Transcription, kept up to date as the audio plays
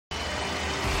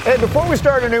Hey, before we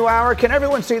start a new hour, can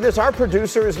everyone see this? Our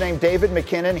producer is named David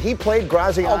McKinnon. He played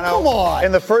Graziano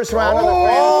in the first round of the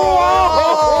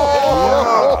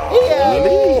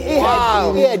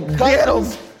He had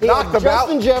Cousins. He had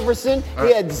Justin Jefferson.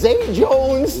 He had Zay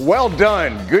Jones. Well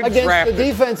done. Good against drafting. the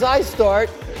defense I start.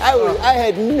 I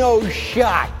had no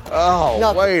shot. Oh,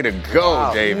 nothing. Way to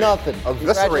go, David. Nothing.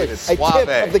 Eviscerated. A tip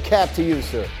of the cap to you,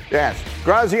 sir. Yes.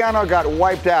 Graziano got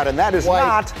wiped out, and that is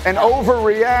not an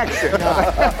overreaction.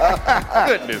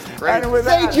 Goodness gracious. And with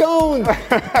Zay Jones.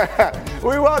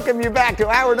 We welcome you back to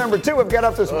hour number 2 of Get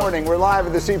Up This Morning. We're live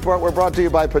at the Seaport. We're brought to you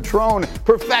by Patron.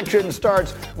 Perfection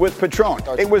starts with Patron.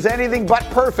 It was anything but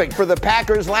perfect for the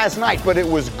Packers last night, but it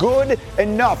was good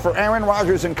enough for Aaron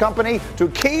Rodgers and company to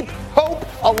keep hope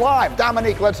alive.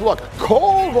 Dominique, let's look.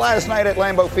 Cold last night at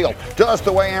Lambeau Field, just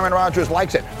the way Aaron Rodgers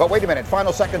likes it. But wait a minute.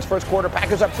 Final seconds, first quarter.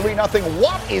 Packers up 3-0.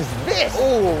 What is this?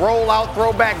 Ooh, rollout,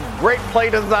 throwback, great play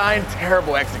design,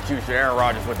 terrible execution. Aaron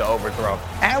Rodgers with the overthrow.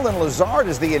 Allen Lazard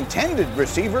is the intended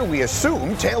receiver. We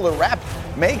assume Taylor Rapp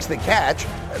makes the catch.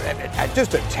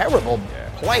 Just a terrible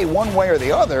play one way or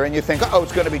the other, and you think,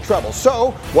 it's going to be trouble. So,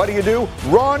 what do?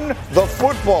 Run the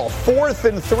football. 4th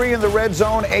and 3 in the red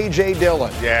zone, A.J.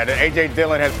 Dillon. Yeah, the A.J.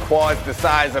 Dillon has quads the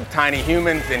size of tiny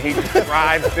humans, and he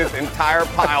drives this entire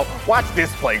pile. Watch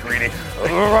this play, Greedy.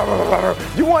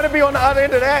 You want to be on the other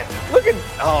end of that? Look at,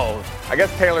 I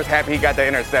guess Taylor's happy he got the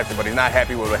interception, but he's not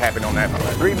happy with what happened on that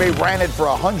play. Green Bay ran it for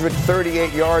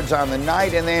 138 yards on the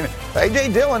night, and then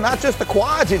A.J. Dillon, not just the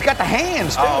quads, he's got the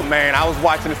hands, too. Oh, man, I was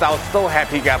watching this. I was so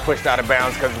happy he got pushed out of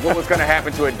bounds because what was going to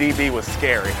happen to a DB was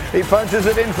scary. He punches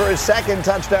it in for his second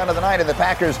touchdown of the night, and the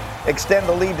Packers extend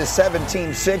the lead to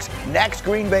 17-6. Next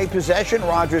Green Bay possession,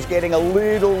 Rodgers getting a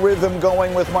little rhythm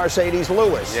going with Mercedes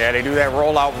Lewis. Yeah, they do that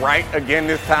rollout right again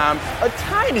this time. A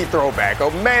tiny throwback, a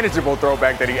manageable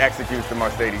throwback that he executes to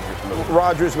Mercedes Lewis.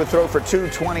 Rodgers would throw for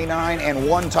 229 and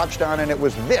 1 touchdown, and it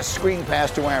was this screen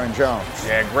pass to Aaron Jones.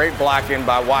 Yeah, great blocking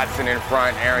by Watson in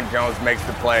front. Aaron Jones makes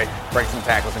the play, breaks some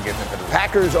tackles, and gets into the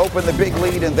Packers open the big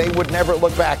lead, and they would never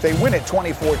look back. They win it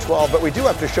 24-12, but we do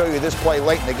have to show you this play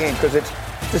late in the game because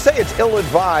to say it's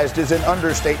ill-advised is an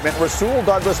understatement. Rasul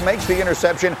Douglas makes the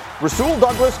interception. Rasul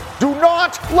Douglas, do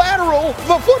not lateral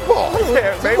the football.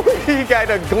 Yeah, maybe he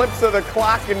got a glimpse of the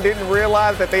clock and didn't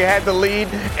realize that they had the lead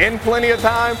in plenty of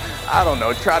time. I don't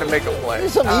know. Try to make a play.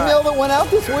 There's some email that went out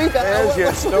this week. There's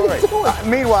your story.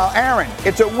 Meanwhile, Aaron,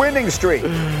 it's a winning streak.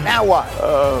 Now what?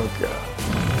 Oh,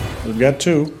 God. We've got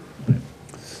 2.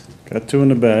 Got 2 in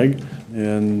the bag.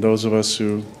 And those of us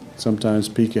who sometimes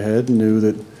peek ahead knew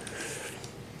that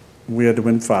we had to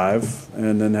win 5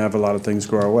 and then have a lot of things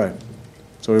go our way.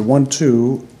 So we won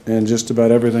 2, and just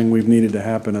about everything we've needed to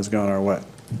happen has gone our way.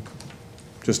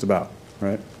 Just about,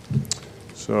 right?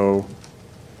 So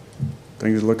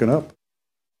things are looking up.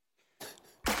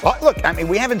 Well, look, I mean,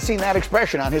 we haven't seen that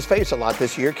expression on his face a lot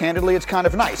this year. Candidly, it's kind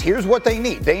of nice. Here's what they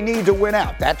need. They need to win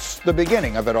out. That's the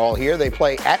beginning of it all here. They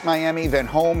play at Miami, then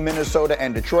home, Minnesota,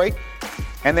 and Detroit.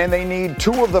 And then they need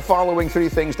 2 of the following 3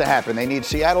 things to happen. They need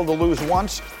Seattle to lose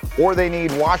once, or they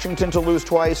need Washington to lose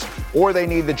twice, or they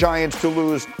need the Giants to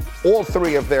lose all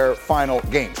 3 of their final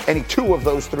games. Any 2 of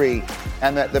those 3,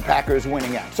 and the Packers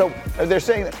winning out. So they're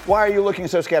saying, why are you looking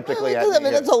so skeptically at me? I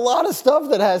mean, that's a lot of stuff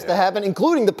that has to happen,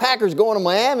 including the Packers going to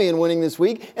Miami and winning this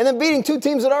week, and then beating 2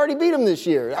 teams that already beat them this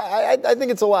year. I think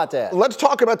it's a lot to ask. Let's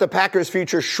talk about the Packers'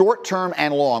 future, short-term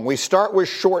and long. We start with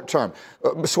short-term.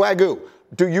 Swagoo,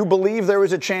 do you believe there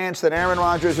is a chance that Aaron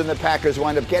Rodgers and the Packers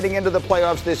wind up getting into the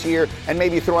playoffs this year and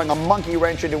maybe throwing a monkey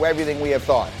wrench into everything we have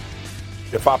thought?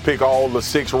 If I pick all the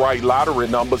 6 right lottery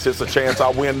numbers, it's a chance I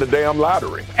win the damn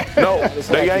lottery. No,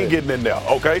 they ain't getting in there,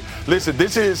 okay? Listen,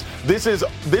 this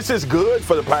is good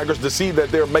for the Packers to see that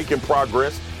they're making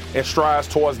progress and strides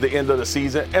towards the end of the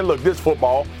season. And look, this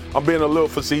football, I'm being a little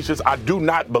facetious. I do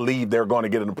not believe they're going to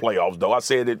get in the playoffs, though. I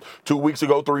said it 2 weeks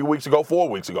ago, 3 weeks ago, 4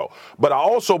 weeks ago. But I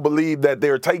also believe that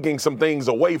they're taking some things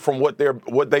away from what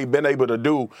they've been able to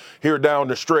do here down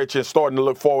the stretch and starting to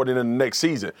look forward into the next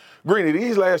season. Greeny,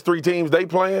 these last 3 teams they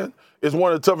playing is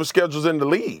one of the toughest schedules in the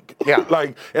league. Yeah.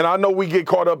 And I know we get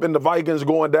caught up in the Vikings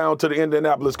going down to the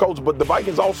Indianapolis Colts, but the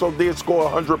Vikings also did score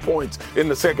 100 points in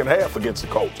the second half against the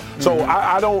Colts. Mm-hmm. So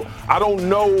I don't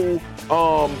know.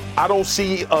 I don't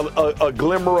see a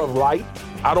glimmer of light.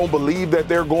 I don't believe that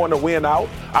they're going to win out.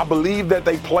 I believe that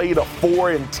they played a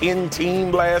 4-10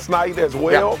 team last night as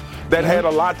well. Yeah. That had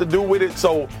a lot to do with it.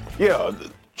 So, yeah.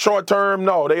 Short term,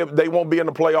 no, they won't be in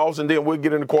the playoffs, and then we'll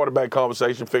get in the quarterback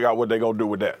conversation, figure out what they're going to do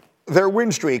with that. Their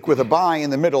win streak with a bye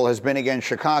in the middle has been against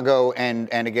Chicago and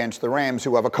against the Rams,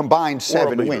 who have a combined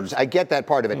 7 wins. I get that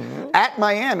part of it. At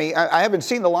Miami, I haven't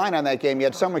seen the line on that game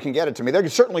yet. Someone can get it to me. They're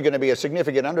certainly going to be a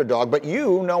significant underdog, but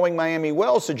you, knowing Miami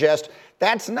well, suggest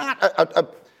that's not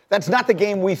that's not the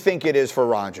game we think it is for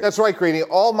Rodgers. That's right, Greeny.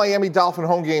 All Miami Dolphin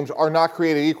home games are not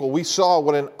created equal. We saw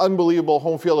what an unbelievable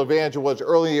home field advantage it was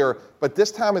earlier, but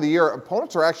this time of the year,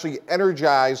 opponents are actually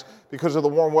energized because of the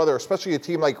warm weather, especially a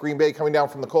team like Green Bay coming down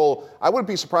from the cold. I wouldn't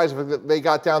be surprised if they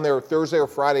got down there Thursday or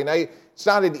Friday night. It's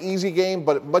not an easy game,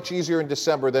 but much easier in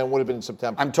December than it would have been in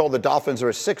September. I'm told the Dolphins are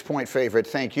a 6-point favorite.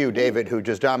 Thank you, David, who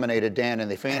just dominated Dan in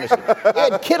the fantasy.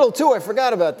 And Kittle, too. I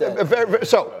forgot about that.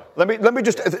 So let me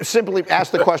just simply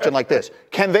ask the question like this.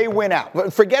 Can they win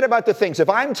out? Forget about the things. If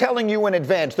I'm telling you in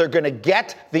advance they're going to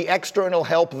get the external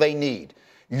help they need,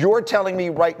 you're telling me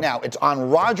right now it's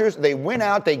on Rodgers. They win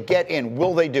out. They get in.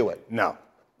 Will they do it? No.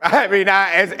 I mean,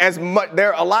 as much,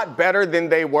 they're a lot better than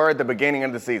they were at the beginning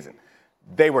of the season.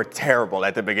 They were terrible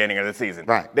at the beginning of the season.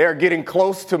 Right. They're getting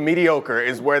close to mediocre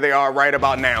is where they are right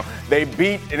about now. They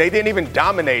didn't even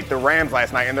dominate the Rams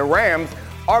last night, and the Rams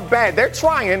are bad. They're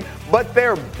trying, but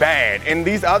they're bad. And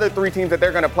these other 3 teams that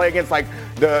they're going to play against, like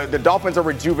the Dolphins are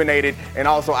rejuvenated, and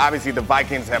also obviously the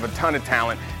Vikings have a ton of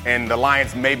talent, and the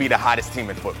Lions may be the hottest team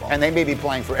in football. And they may be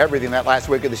playing for everything that last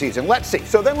week of the season. Let's see.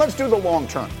 So then let's do the long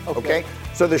term, okay?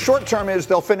 So the short term is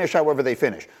they'll finish however they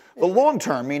finish. The long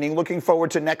term, meaning looking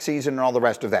forward to next season and all the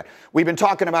rest of that. We've been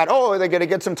talking about, they're going to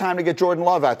get some time to get Jordan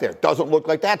Love out there. Doesn't look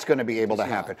like that's going to be able to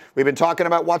happen. We've been talking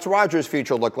about what's Rodgers'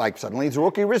 future look like. Suddenly his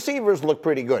rookie receivers look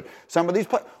pretty good. Some of these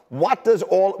what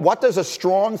does a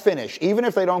strong finish, even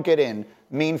if they don't get in,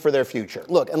 mean for their future?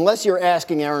 Look, unless you're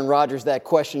asking Aaron Rodgers that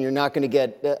question, you're not going to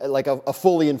get a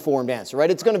fully informed answer, right?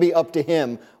 It's going to be up to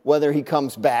him whether he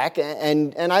comes back,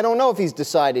 and I don't know if he's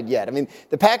decided yet. I mean,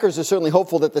 the Packers are certainly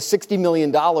hopeful that the $60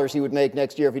 million he would make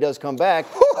next year if he does come back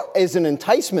is an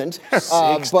enticement.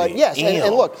 But yes,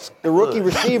 and look, the rookie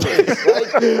receivers,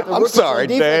 right? I'm sorry,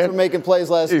 Dan. Were making plays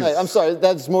last night. I'm sorry,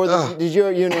 that's more than did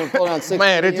your unit pull down 6?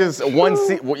 Man, it's just one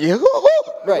seat.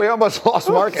 Right. We almost lost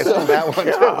Marcus on that one,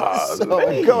 too.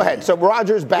 So, go ahead. So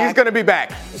Rodgers back. He's going to be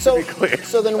back. So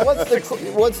then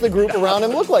what's the group around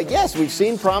him look like? Yes, we've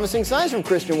seen promising signs from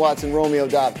Christian Watson, Romeo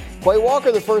Doubs. Quay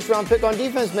Walker, the first-round pick on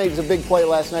defense, made a big play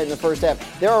last night in the first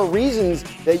half. There are reasons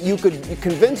that you could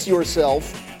convince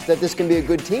yourself that this can be a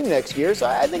good team next year. So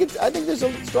I think there's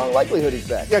a strong likelihood he's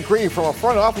back. Yeah, Green, from a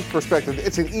front office perspective,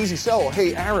 it's an easy sell.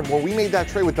 Hey, Aaron, when we made that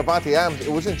trade with Davante Adams,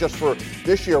 it wasn't just for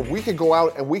this year. We could go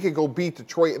out and we could go beat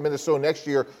Detroit and Minnesota next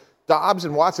year. Dobbs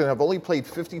and Watson have only played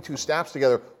 52 snaps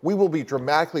together. We will be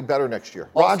dramatically better next year.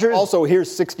 Rodgers also here's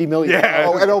 $60 million. Yeah.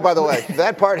 Oh, by the way,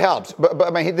 that part helps. But I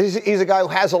mean, he's a guy who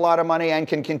has a lot of money and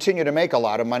can continue to make a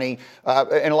lot of money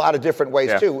in a lot of different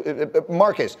ways too.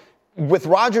 Marcus, with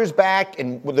Rodgers back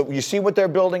and you see what they're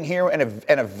building here and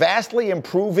a vastly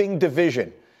improving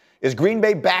division, is Green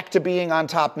Bay back to being on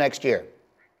top next year?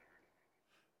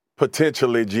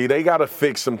 Potentially, G. They got to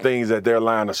fix some things at their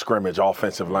line of scrimmage,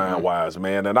 offensive line-wise,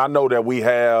 man. And I know that we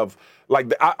have,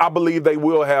 I believe they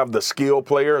will have the skill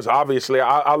players. Obviously,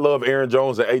 I love Aaron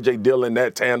Jones and A.J. Dillon,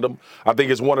 that tandem. I think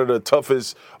it's one of the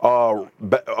toughest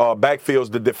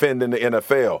backfields to defend in the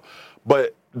NFL.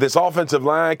 But this offensive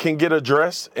line can get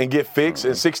addressed and get fixed,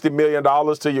 and $60 million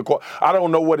to your – I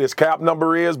don't know what his cap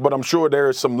number is, but I'm sure there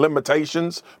are some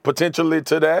limitations potentially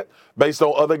to that based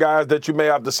on other guys that you may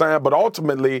have to sign. But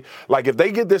ultimately, if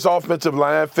they get this offensive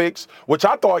line fixed, which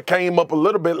I thought came up a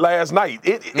little bit last night,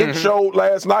 it showed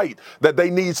last night that they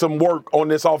need some work on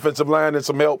this offensive line and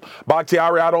some help.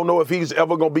 Bakhtiari, I don't know if he's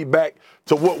ever going to be back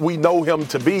to what we know him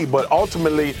to be, but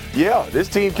ultimately, yeah, this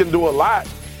team can do a lot.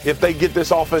 If they get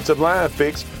this offensive line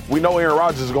fixed, we know Aaron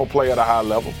Rodgers is going to play at a high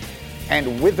level.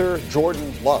 And whither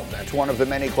Jordan Love? That's one of the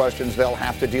many questions they'll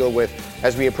have to deal with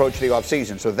as we approach the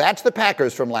offseason. So that's the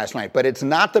Packers from last night, but it's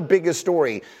not the biggest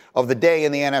story of the day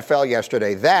in the NFL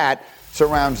yesterday. That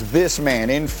surrounds this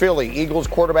man in Philly. Eagles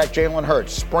quarterback Jalen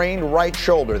Hurts, sprained right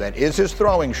shoulder. That is his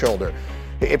throwing shoulder.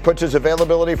 It puts his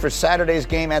availability for Saturday's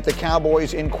game at the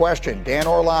Cowboys in question. Dan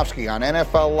Orlovsky on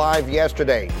NFL Live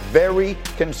yesterday. Very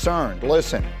concerned.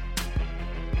 Listen.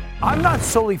 I'm not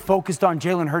solely focused on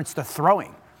Jalen Hurts the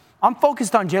throwing. I'm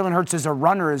focused on Jalen Hurts as a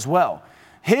runner as well.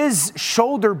 His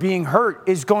shoulder being hurt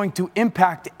is going to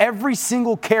impact every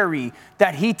single carry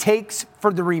that he takes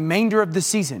for the remainder of the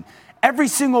season. Every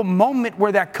single moment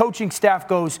where that coaching staff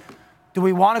goes, do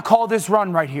we want to call this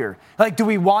run right here? Do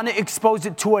we want to expose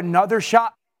it to another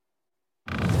shot?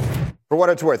 For what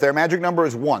it's worth, their magic number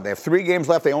is 1. They have 3 games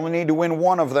left. They only need to win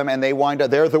one of them, and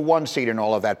they're the 1 seed in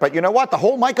all of that. But you know what? The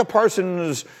whole Micah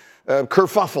Parsons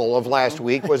kerfuffle of last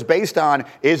week was based on,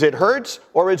 is it Hurts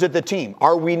or is it the team?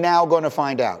 Are we now going to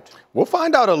find out? We'll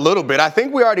find out a little bit. I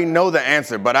think we already know the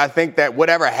answer, but I think that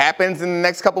whatever happens in the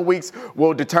next couple of weeks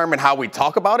will determine how we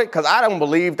talk about it, because I don't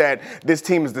believe that this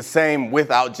team is the same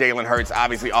without Jalen Hurts,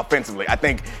 obviously, offensively. I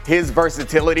think his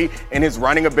versatility and his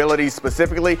running ability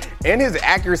specifically and his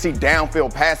accuracy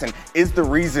downfield passing is the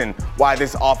reason why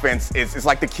this offense is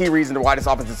like the key reason to why this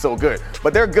offense is so good.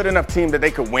 But they're a good enough team that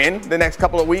they could win the next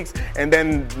couple of weeks, and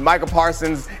then Micah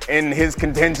Parsons and his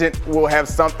contingent will have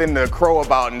something to crow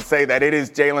about and say that it is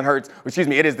Jalen Hurts.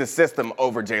 It is the system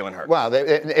over Jalen Hurts. Wow,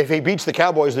 if he beats the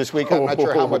Cowboys this week, I'm not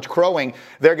sure how much crowing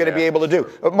they're going to be able to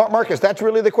do. Marcus, that's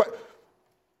really the question.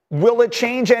 Will it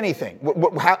change anything?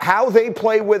 How they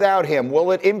play without him, will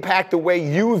it impact the way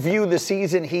you view the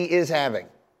season he is having?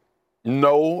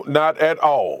 No, not at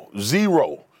all.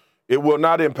 Zero. It will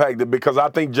not impact it, because I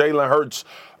think Jalen Hurts'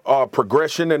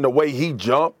 progression and the way he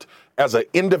jumped as an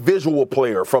individual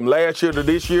player from last year to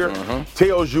this year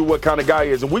tells you what kind of guy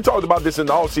he is. And we talked about this in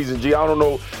the offseason, G. I don't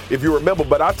know if you remember,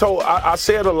 but I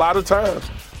said a lot of times,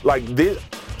 like this,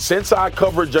 since I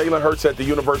covered Jalen Hurts at the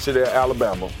University of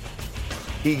Alabama,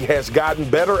 he has gotten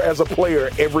better as a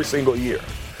player every single year.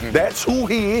 That's who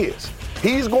he is.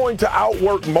 He's going to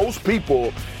outwork most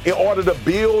people in order to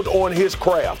build on his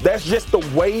craft. That's just the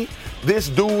way this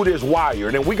dude is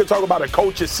wired. And we can talk about a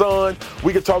coach's son.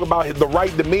 We can talk about the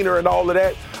right demeanor and all of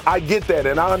that. I get that,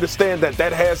 and I understand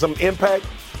that has some impact.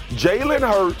 Jalen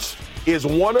Hurts is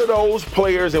one of those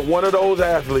players and one of those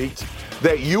athletes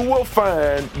that you will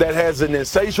find that has an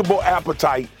insatiable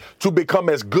appetite to become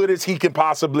as good as he can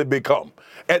possibly become.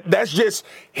 And that's just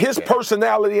his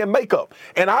personality and makeup.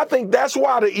 And I think that's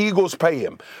why the Eagles pay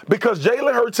him. Because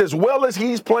Jalen Hurts, as well as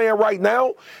he's playing right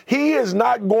now, he is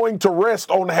not going to rest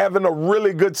on having a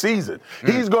really good season.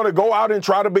 He's going to go out and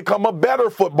try to become a better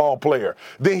football player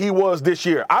than he was this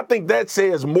year. I think that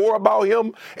says more about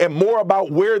him and more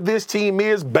about where this team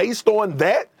is based on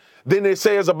that than it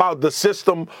says about the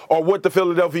system or what the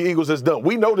Philadelphia Eagles has done.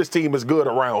 We know this team is good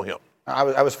around him.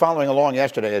 I was following along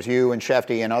yesterday as you and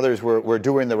Shefty and others were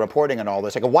doing the reporting and all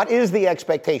this. Like, what is the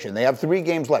expectation? They have 3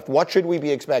 games left. What should we be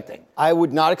expecting? I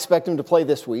would not expect him to play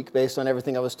this week based on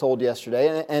everything I was told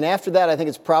yesterday. And after that, I think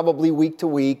it's probably week to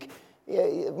week.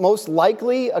 Most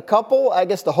likely a couple. I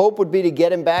guess the hope would be to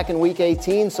get him back in week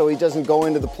 18 so he doesn't go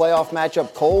into the playoff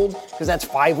matchup cold, because that's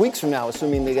 5 weeks from now,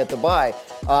 assuming they get the bye.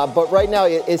 But right now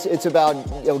it's about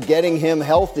getting him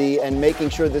healthy and making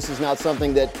sure this is not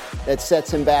something that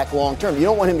sets him back long term. You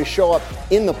don't want him to show up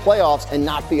in the playoffs and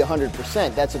not be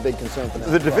 100%. That's a big concern for them.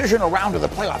 The divisional round of the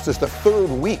playoffs is the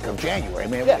 3rd week of January. I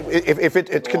mean, if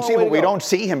it's conceivable we don't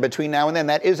see him between now and then,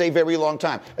 that is a very long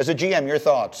time. As a GM, your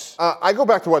thoughts? I go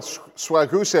back to what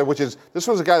Swagoo said, which is this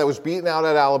was a guy that was beaten out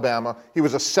at Alabama. He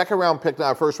was a 2nd-round pick,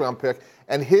 not a 1st-round pick.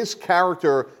 And his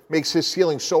character makes his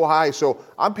ceiling so high. So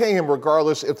I'm paying him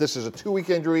regardless if this is a 2-week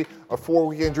injury, a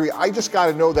 4-week injury. I just got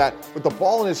to know that with the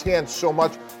ball in his hand so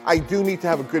much, I do need to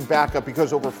have a good backup,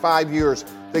 because over 5 years,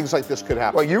 things like this could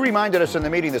happen. Well, you reminded us in the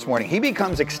meeting this morning, he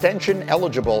becomes extension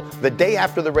eligible the day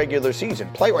after the regular season.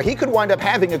 He could wind up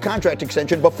having a contract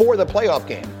extension before the playoff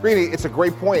game. Greeny, it's a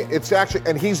great point. It's actually,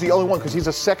 and he's the only one, because he's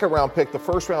a 2nd-round pick. The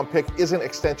 1st-round pick isn't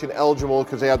extension eligible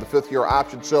because they have the 5th-year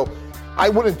option. So I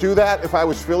wouldn't do that if I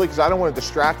was Philly, because I don't want to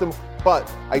distract him.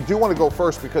 But I do want to go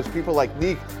first, because people like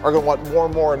Neek are going to want more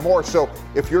and more and more. So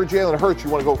if you're Jalen Hurts, you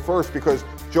want to go first, because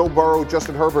Joe Burrow,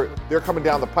 Justin Herbert, they're coming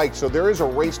down the pike. So there is a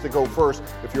race to go first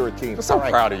if you're a team. I'm so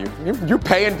proud of you. You're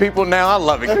paying people now. I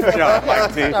love it. Good job,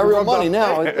 Mike T. Not real money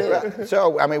now.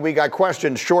 So, I mean, we got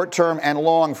questions short-term and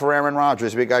long for Aaron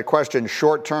Rodgers. We got questions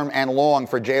short-term and long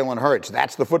for Jalen Hurts.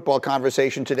 That's the football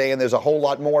conversation today, and there's a whole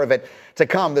lot more of it to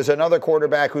come. There's another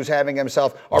quarterback who's having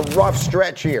himself a rough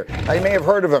stretch here. Now, you may have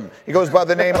heard of him. He goes by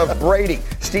the name of Brady.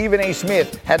 Stephen A.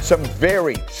 Smith had some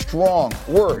very strong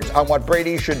words on what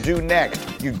Brady should do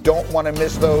next. You don't want to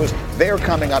miss those. They're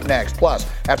coming up next. Plus,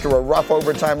 after a rough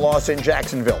overtime loss in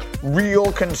Jacksonville,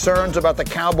 real concerns about the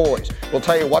Cowboys. We'll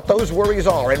tell you what those worries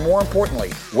are, and more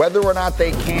importantly, whether or not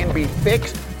they can be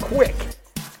fixed quick.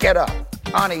 Get Up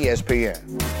on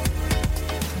ESPN.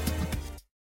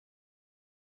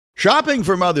 Shopping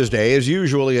for Mother's Day is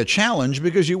usually a challenge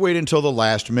because you wait until the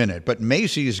last minute, but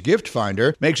Macy's Gift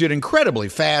Finder makes it incredibly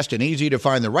fast and easy to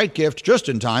find the right gift just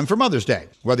in time for Mother's Day.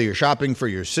 Whether you're shopping for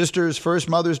your sister's first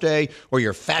Mother's Day or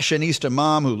your fashionista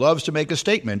mom who loves to make a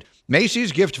statement,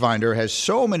 Macy's Gift Finder has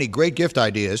so many great gift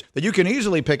ideas that you can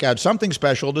easily pick out something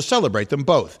special to celebrate them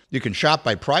both. You can shop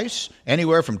by price,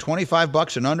 anywhere from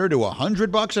 $25 and under to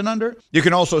 $100 and under. You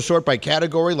can also sort by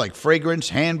category like fragrance,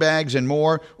 handbags, and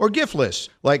more, or gift lists,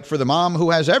 like for the mom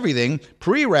who has everything,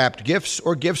 pre-wrapped gifts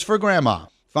or gifts for grandma.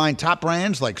 Find top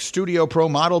brands like Studio Pro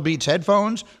Model Beats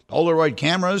headphones, Polaroid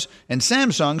cameras, and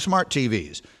Samsung smart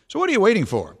TVs. So what are you waiting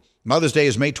for? Mother's Day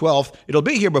is May 12th. It'll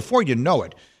be here before you know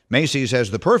it. Macy's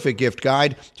has the perfect gift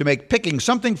guide to make picking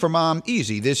something for mom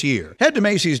easy this year. Head to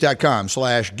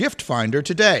Macys.com/giftfinder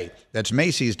today. That's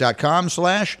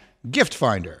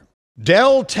Macys.com/giftfinder.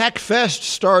 Dell Tech Fest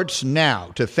starts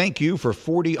now. To thank you for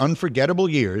 40 unforgettable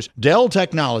years, Dell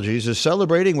Technologies is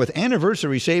celebrating with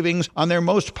anniversary savings on their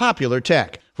most popular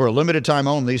tech. For a limited time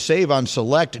only, save on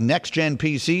select next-gen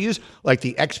PCs like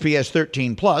the XPS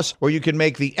 13 Plus, where you can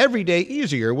make the everyday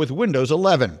easier with Windows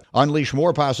 11. Unleash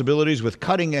more possibilities with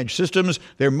cutting-edge systems,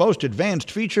 their most advanced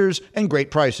features, and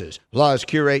great prices. Plus,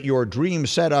 curate your dream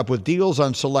setup with deals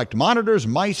on select monitors,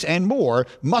 mice, and more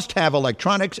must-have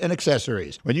electronics and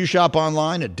accessories. When you shop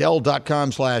online at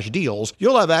Dell.com/deals,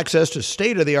 you'll have access to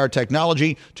state-of-the-art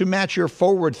technology to match your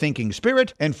forward-thinking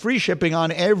spirit and free shipping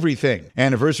on everything.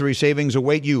 Anniversary savings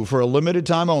await you for a limited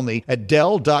time only at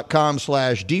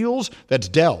Dell.com/deals. That's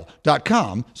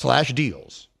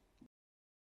Dell.com/deals.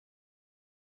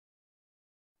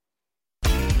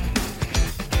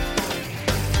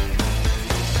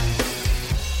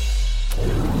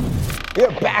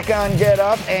 We're back on Get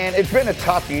Up, and it's been a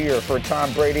tough year for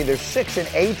Tom Brady. They're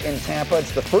 6-8 in Tampa.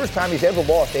 It's the first time he's ever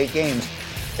lost 8 games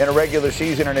in a regular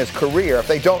season in his career. If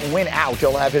they don't win out,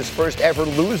 he'll have his first ever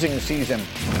losing season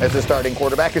as a starting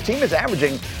quarterback. His team is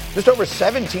averaging just over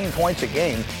 17 points a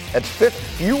game. That's 5th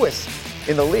fewest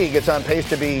in the league. It's on pace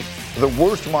to be the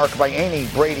worst mark by any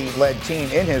Brady-led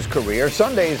team in his career.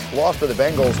 Sunday's loss to the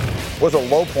Bengals was a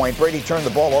low point. Brady turned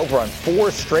the ball over on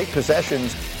 4 straight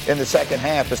possessions in the second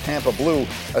half as Tampa blew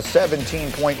a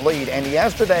 17-point lead. And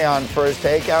yesterday on First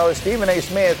Take, our Stephen A.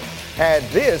 Smith had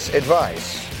this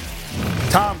advice.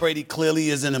 Tom Brady clearly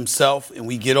isn't himself, and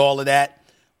we get all of that.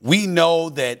 We know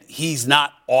that he's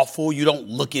not awful. You don't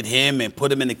look at him and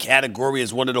put him in the category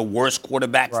as one of the worst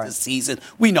quarterbacks this season.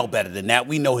 We know better than that.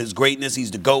 We know his greatness.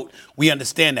 He's the GOAT. We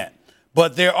understand that.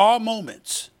 But there are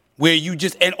moments where you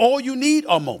just, and all you need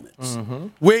are moments,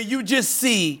 where you just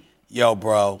see, yo,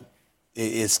 bro,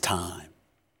 it's time.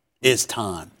 It's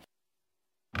time.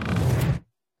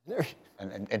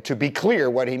 And to be clear,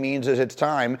 what he means is it's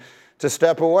time to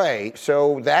step away.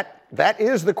 So that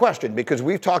is the question, because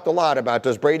we've talked a lot about,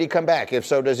 does Brady come back? If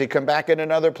so, does he come back in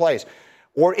another place?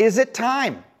 Or is it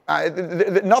time?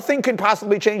 Nothing can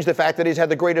possibly change the fact that he's had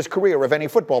the greatest career of any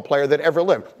football player that ever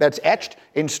lived. That's etched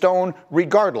in stone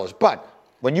regardless. But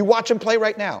when you watch him play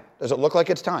right now, does it look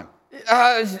like it's time?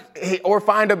 Or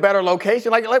find a better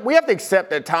location. Like we have to accept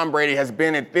that Tom Brady has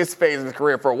been at this phase of his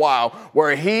career for a while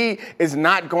where he is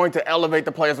not going to elevate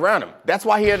the players around him. That's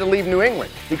why he had to leave New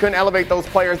England. He couldn't elevate those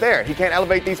players there. He can't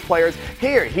elevate these players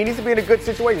here. He needs to be in a good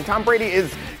situation. Tom Brady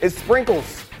is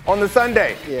sprinkles on the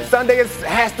Sunday. Yeah. Sunday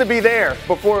has to be there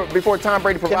before Tom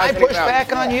Brady provides. Can I push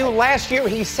back on you? Last year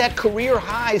he set career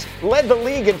highs, led the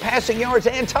league in passing yards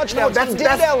and touchdowns.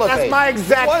 That's my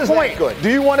exact point. Do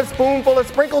you want a spoonful of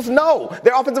sprinkles? No.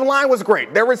 Their offensive line was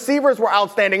great. Their receivers were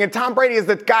outstanding, and Tom Brady is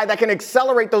the guy that can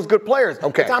accelerate those good players.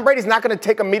 Okay. But Tom Brady's not going to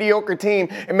take a mediocre team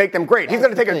and make them great. He's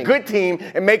going to take a good team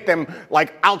and make them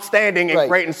like outstanding and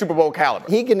great in Super Bowl caliber.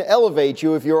 He can elevate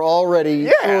you if you're already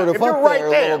sort of if you're right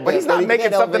there, but he's not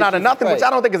making something out of nothing, which I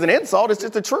don't think is an insult. It's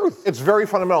just the truth. It's very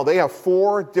fundamental. They have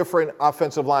 4 different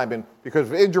offensive linemen because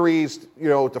of injuries,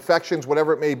 defections,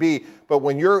 whatever it may be. But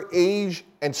when you're age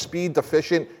and speed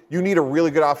deficient, you need a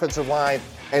really good offensive line,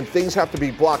 and things have to be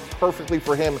blocked perfectly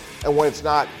for him. And when it's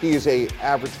not, he is an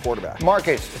average quarterback.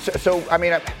 Marcus,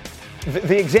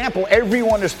 the example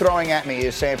everyone is throwing at me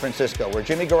is San Francisco, where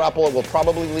Jimmy Garoppolo will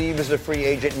probably leave as a free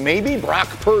agent. Maybe Brock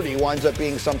Purdy winds up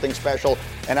being something special.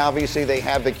 And obviously they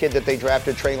have the kid that they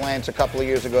drafted, Trey Lance, a couple of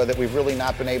years ago that we've really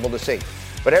not been able to see.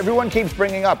 But everyone keeps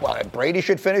bringing up, well, Brady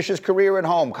should finish his career at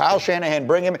home. Kyle Shanahan,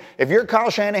 bring him. If you're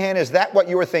Kyle Shanahan, is that what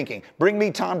you were thinking? Bring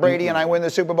me Tom Brady and I win the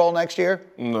Super Bowl next year?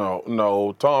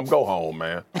 No. Tom, go home,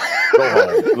 man. Go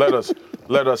home.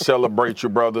 Let us celebrate you,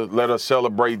 brother. Let us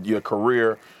celebrate your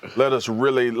career. Let us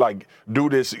really, do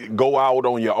this. Go out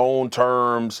on your own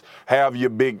terms. Have your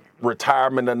big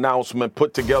retirement announcement.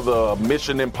 Put together a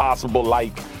Mission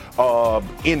Impossible-like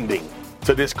ending.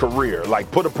 to this career. Like,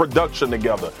 put a production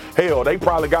together. Hell, they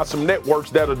probably got some networks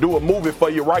that'll do a movie for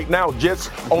you right now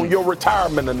just on your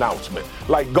retirement announcement.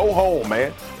 Like, go home,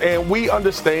 man. And we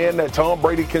understand that Tom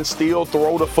Brady can still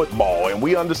throw the football, and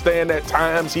we understand at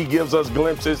times he gives us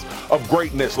glimpses of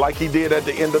greatness, like he did at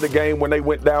the end of the game when they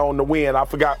went down to win. I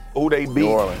forgot who they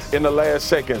beat in the last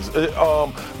seconds.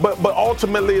 But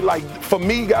ultimately, like, for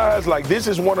me, guys, like, this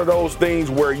is one of those things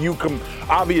where you can,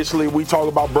 obviously, we talk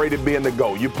about Brady being the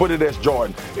GOAT. You put it as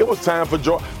Jordan. It was time for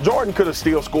Jordan. Jordan could have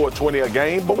still scored 20 a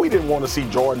game, but we didn't want to see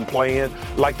Jordan playing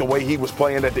like the way he was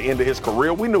playing at the end of his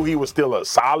career. We knew he was still a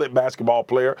solid basketball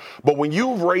player, but when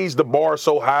you've raised the bar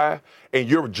so high and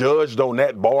you're judged on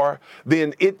that bar,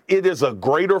 then it is a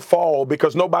greater fall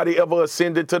because nobody ever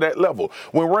ascended to that level.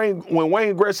 When Wayne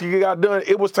Gretzky got done,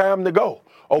 it was time to go.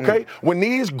 Okay? When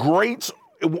these greats,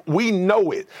 we know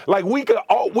it. Like, we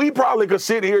probably could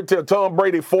sit here till Tom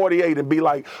Brady 48 and be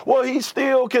like, well, he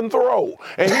still can throw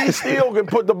and he still can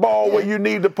put the ball where you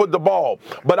need to put the ball.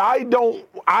 But I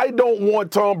don't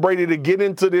want Tom Brady to get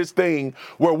into this thing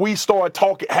where we start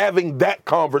having that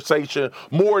conversation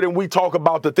more than we talk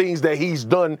about the things that he's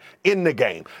done in the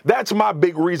game. That's my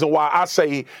big reason why I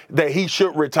say that he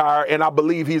should retire, and I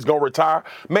believe he's going to retire.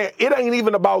 Man, it ain't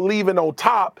even about leaving on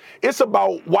top. It's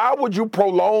about, why would you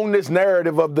prolong this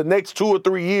narrative of the next 2 or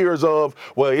 3 years of,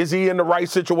 well, is he in the right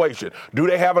situation? Do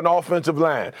they have an offensive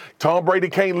line? Tom Brady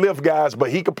can't lift guys, but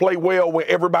he can play well when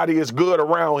everybody is good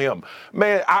around him.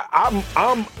 Man,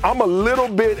 I'm a little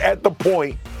bit at the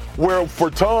point where for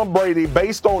Tom Brady,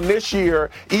 based on this year,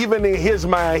 even in his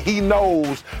mind, he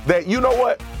knows that, you know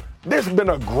what? This has been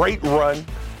a great run.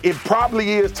 It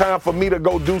probably is time for me to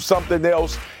go do something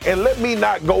else, and let me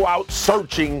not go out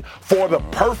searching for the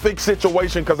perfect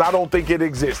situation, because I don't think it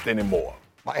exists anymore.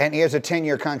 And he has a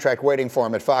 10-year contract waiting for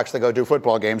him at Fox to go do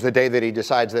football games the day that he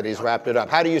decides that he's wrapped it up.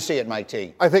 How do you see it, Mike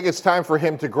T? I think it's time for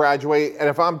him to graduate. And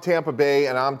if I'm Tampa Bay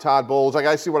and I'm Todd Bowles, like,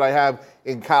 I see what I have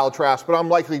in Kyle Trask, but I'm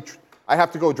likely I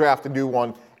have to go draft a new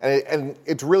one. And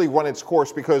it's really run its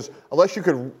course, because unless you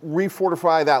could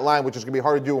refortify that line, which is going to be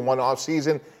hard to do in one off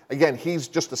season, again, he's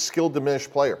just a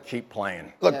skill-diminished player. Keep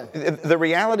playing. Look, the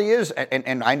reality is,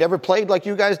 and I never played like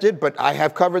you guys did, but I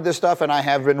have covered this stuff and I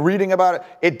have been reading about it.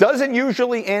 It doesn't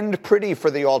usually end pretty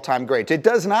for the all-time greats. It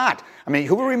does not. I mean,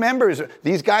 who remembers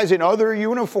these guys in other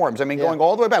uniforms? I mean, going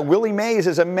all the way back. Willie Mays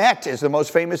as a Met is the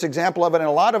most famous example of it, and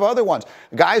a lot of other ones.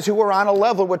 Guys who are on a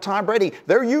level with Tom Brady,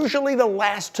 they're usually the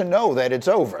last to know that it's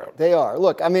over. They are.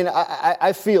 Look, I mean,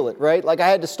 I feel it, right? Like, I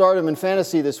had to start him in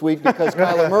fantasy this week because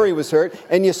Kyler Murray was hurt,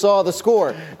 and you saw the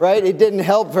score, right? It didn't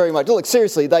help very much. Look,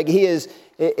 seriously, like,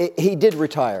 he did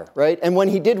retire, right? And when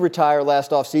he did retire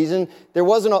last offseason, there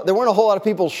weren't a whole lot of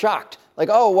people shocked. Like,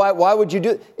 oh, why would you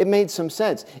do it? It made some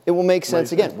sense. It will make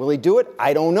sense again. Will he do it?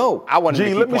 I don't know. I want to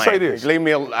keep let me playing. say this. Leave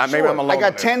me alone. Maybe I'm alone. I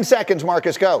got 10 seconds,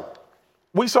 Marcus. Go.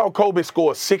 We saw Kobe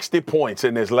score 60 points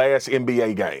in his last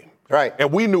NBA game. Right.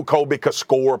 And we knew Kobe could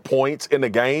score points in the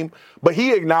game, but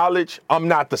he acknowledged, I'm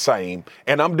not the same,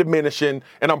 and I'm diminishing,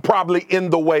 and I'm probably in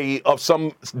the way of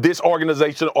this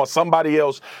organization or somebody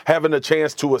else having a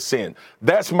chance to ascend.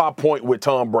 That's my point with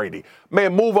Tom Brady.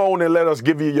 Man, move on and let us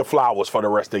give you your flowers for the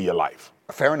rest of your life.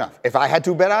 Fair enough. If I had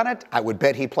to bet on it, I would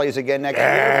bet he plays again next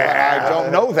year, but I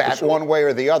don't know that one way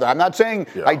or the other. I'm not saying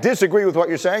I disagree with what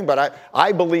you're saying, but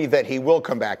I believe that he will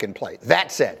come back and play. That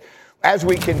said, as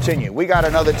we continue, we got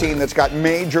another team that's got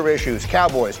major issues.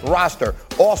 Cowboys, roster,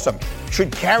 awesome.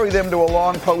 Should carry them to a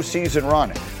long postseason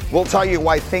run. We'll tell you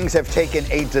why things have taken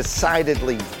a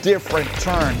decidedly different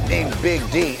turn named Big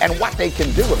D and what they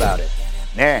can do about it.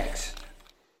 Next.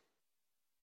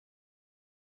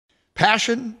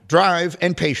 Passion, drive,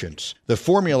 and patience. The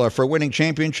formula for winning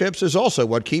championships is also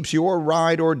what keeps your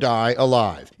ride or die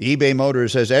alive. eBay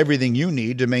Motors has everything you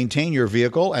need to maintain your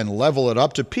vehicle and level it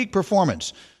up to peak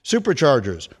performance.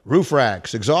 Superchargers, roof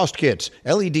racks, exhaust kits,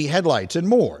 LED headlights, and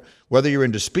more. Whether you're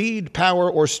into speed, power,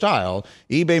 or style,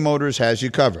 eBay Motors has you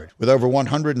covered. With over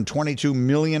 122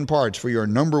 million parts for your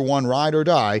number one ride or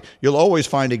die, you'll always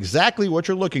find exactly what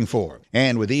you're looking for.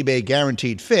 And with eBay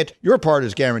Guaranteed Fit, your part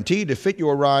is guaranteed to fit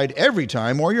your ride every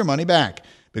time or your money back.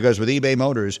 Because with eBay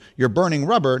Motors, you're burning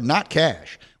rubber, not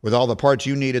cash. With all the parts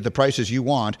you need at the prices you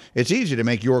want, it's easy to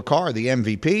make your car the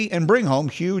MVP and bring home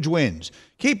huge wins.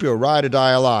 Keep your ride or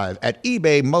die alive at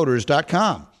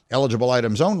ebaymotors.com. Eligible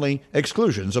items only.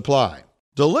 Exclusions apply.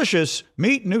 Delicious,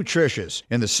 meet nutritious.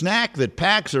 In the snack that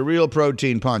packs a real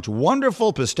protein punch,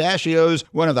 Wonderful Pistachios,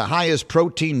 one of the highest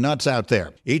protein nuts out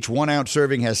there. Each 1 ounce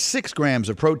serving has 6 grams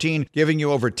of protein, giving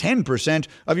you over 10%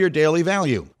 of your daily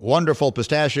value. Wonderful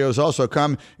Pistachios also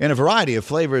come in a variety of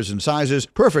flavors and sizes,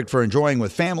 perfect for enjoying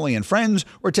with family and friends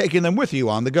or taking them with you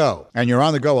on the go. And you're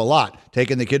on the go a lot,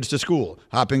 taking the kids to school,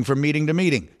 hopping from meeting to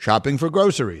meeting, shopping for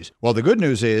groceries. Well, the good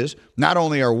news is, not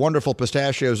only are Wonderful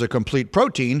Pistachios a complete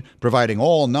protein, providing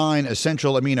all 9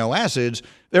 essential amino acids,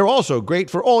 they're also great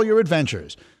for all your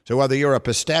adventures. So whether you're a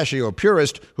pistachio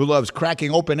purist who loves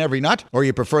cracking open every nut, or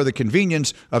you prefer the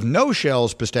convenience of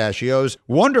no-shells pistachios,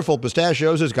 Wonderful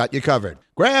Pistachios has got you covered.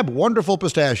 Grab Wonderful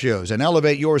Pistachios and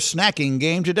elevate your snacking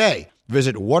game today.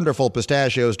 Visit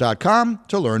wonderfulpistachios.com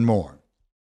to learn more.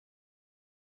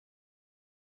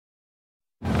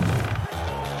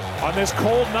 On this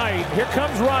cold night, here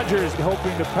comes Rodgers,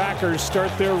 hoping the Packers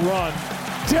start their run.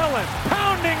 Dillon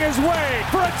pounding his way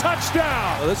for a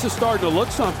touchdown. Well, this is starting to look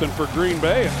something for Green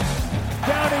Bay.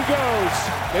 Down he goes.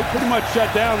 They pretty much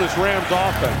shut down this Rams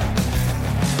offense.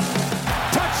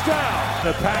 Touchdown.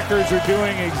 The Packers are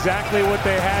doing exactly what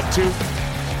they had to.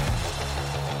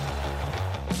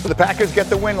 The Packers get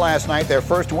the win last night, their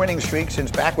first winning streak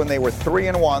since back when they were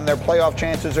 3-1. Their playoff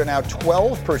chances are now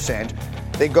 12%.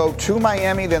 They go to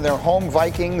Miami, then their home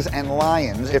Vikings and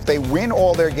Lions. If they win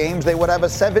all their games, they would have a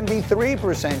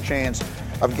 73% chance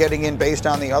of getting in based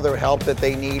on the other help that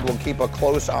they need. We'll keep a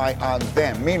close eye on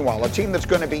them. Meanwhile, a team that's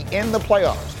going to be in the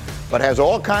playoffs but has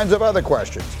all kinds of other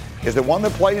questions is the one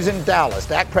that plays in Dallas.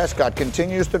 Dak Prescott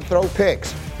continues to throw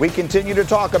picks. We continue to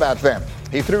talk about them.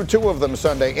 He threw 2 of them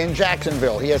Sunday in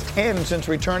Jacksonville. He has 10 since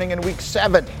returning in Week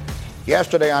 7.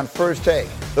 Yesterday on First Take,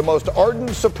 the most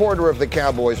ardent supporter of the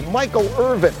Cowboys, Michael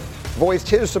Irvin, voiced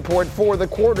his support for the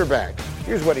quarterback.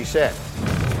 Here's what he said.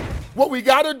 What we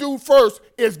got to do first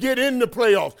is get in the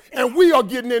playoffs, and we are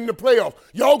getting in the playoffs.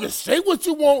 Y'all can say what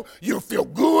you want. You'll feel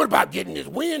good about getting this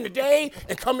win today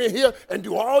and come in here and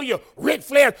do all your red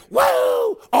flags,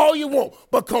 woo, all you want.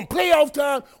 But come playoff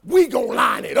time, we going to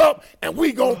line it up, and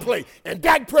we going to play. And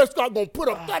Dak Prescott going to put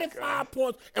up 35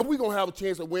 points, and we going to have a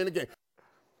chance to win the game.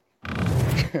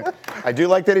 I do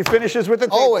like that he finishes with the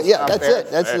Oh, yeah, that's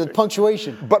it. That's the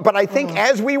punctuation. But I think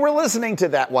as we were listening to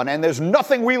that one, and there's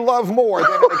nothing we love more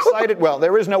than an excited, well,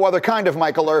 there is no other kind of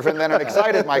Michael Irvin than an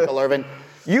excited Michael Irvin.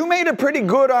 You made a pretty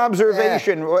good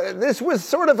observation. Yeah. This was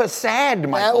sort of a sad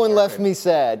Michael That one Irvin. left me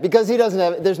sad because he doesn't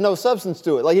have, there's no substance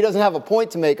to it. Like he doesn't have a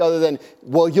point to make other than,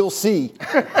 well, you'll see.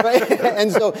 Right?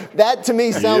 And so that to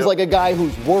me sounds like a guy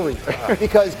who's worried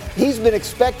because he's been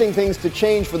expecting things to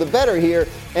change for the better here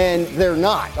and they're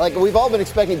not. Like we've all been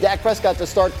expecting Dak Prescott to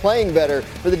start playing better,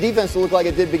 for the defense to look like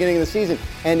it did beginning of the season,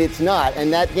 and it's not.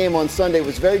 And that game on Sunday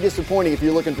was very disappointing if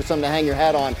you're looking for something to hang your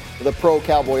hat on with a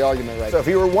pro-Cowboy argument right now. So if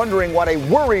you were wondering what a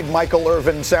worried Michael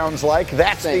Irvin sounds like,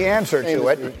 that's the answer to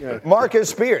it. Marcus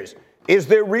Spears, is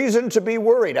there reason to be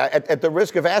worried? At the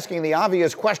risk of asking the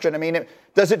obvious question, I mean,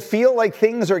 does it feel like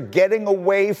things are getting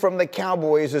away from the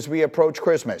Cowboys as we approach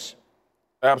Christmas?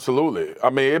 Absolutely. I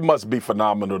mean, it must be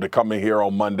phenomenal to come in here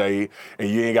on Monday and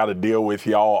you ain't got to deal with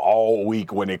y'all all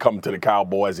week when it comes to the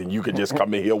Cowboys, and you can just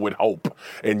come in here with hope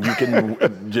and you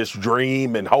can just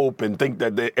dream and hope and think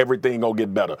that everything gonna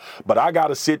get better. But I got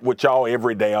to sit with y'all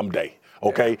every damn day.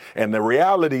 Okay, and the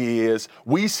reality is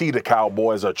we see the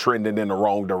Cowboys are trending in the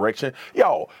wrong direction.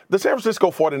 Yo, the San Francisco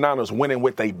 49ers winning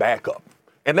with a backup.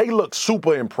 And they look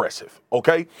super impressive,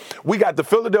 okay? We got the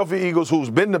Philadelphia Eagles,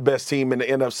 who's been the best team in the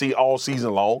NFC all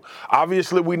season long.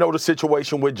 Obviously, we know the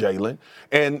situation with Jalen,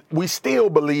 and we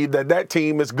still believe that that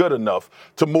team is good enough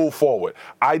to move forward.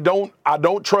 I don't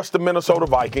trust the Minnesota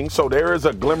Vikings, so there is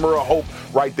a glimmer of hope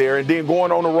right there. And then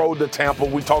going on the road to Tampa,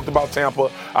 we talked about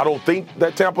Tampa. I don't think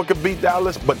that Tampa could beat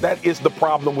Dallas, but that is the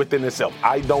problem within itself.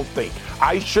 I don't think.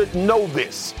 I should know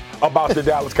this about the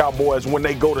Dallas Cowboys when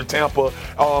they go to Tampa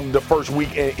the first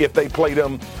week and if they play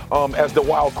them as the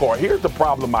wild card. Here's the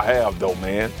problem I have, though,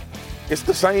 man. It's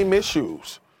the same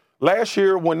issues. Last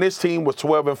year, when this team was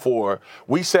 12-4,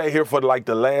 we sat here for like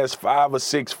the last 5 or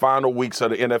 6 final weeks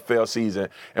of the NFL season,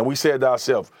 and we said to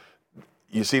ourselves,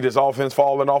 you see this offense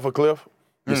falling off a cliff?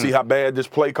 You see how bad this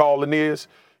play calling is?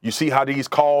 You see how these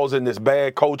calls and this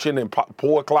bad coaching and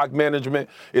poor clock management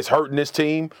is hurting this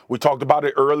team? We talked about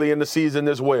it early in the season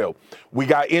as well. We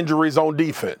got injuries on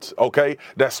defense, okay?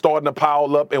 That's starting to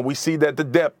pile up, and we see that the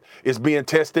depth is being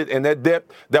tested, and that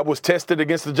depth that was tested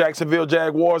against the Jacksonville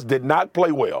Jaguars did not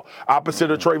play well, opposite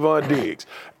of Trayvon Diggs.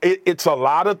 It's a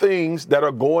lot of things that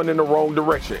are going in the wrong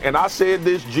direction. And I said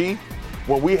this, G,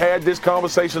 when we had this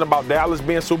conversation about Dallas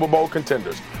being Super Bowl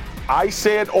contenders. I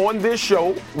said on this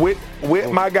show with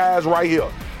my guys right here,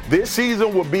 This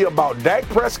season will be about Dak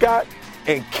Prescott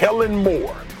and Kellen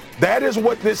Moore. That is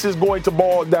what this is going to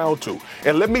boil down to.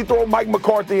 And let me throw Mike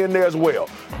McCarthy in there as well,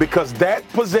 because that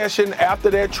possession after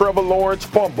that Trevor Lawrence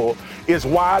fumble is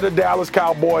why the Dallas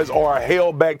Cowboys are a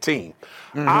held-back team.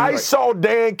 I saw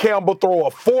Dan Campbell throw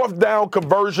a 4th down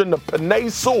conversion to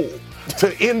Penei Sewell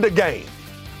to end the game.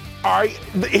 All right,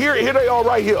 here they are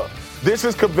right here. This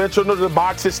is conventional, the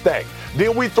box is stacked.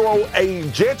 Then we throw a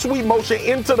jet sweep motion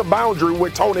into the boundary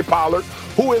with Tony Pollard,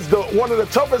 who is one of the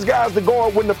toughest guys to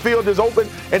guard when the field is open.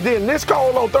 And then this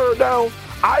call on 3rd down,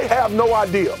 I have no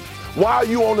idea. Why are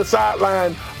you on the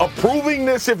sideline approving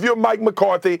this if you're Mike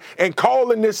McCarthy and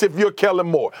calling this if you're Kellen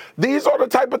Moore? These are the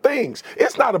type of things.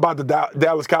 It's not about the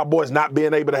Dallas Cowboys not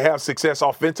being able to have success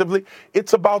offensively.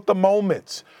 It's about the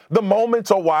moments. The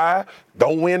moments are why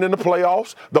don't win in the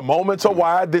playoffs. The moments are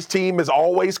why this team is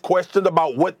always questioned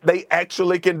about what they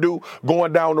actually can do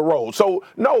going down the road. So,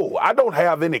 no, I don't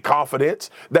have any confidence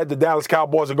that the Dallas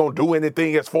Cowboys are going to do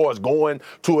anything as far as going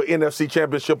to an NFC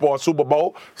Championship or a Super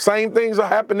Bowl. Same things are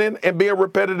happening and being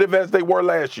repetitive as they were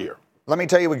last year. Let me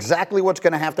tell you exactly what's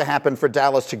going to have to happen for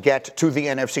Dallas to get to the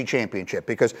NFC Championship,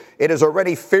 because it is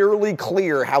already fairly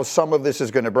clear how some of this is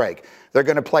going to break. They're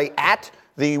going to play at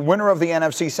the winner of the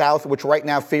NFC South, which right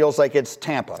now feels like it's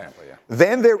Tampa.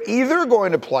 Then they're either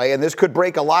going to play, and this could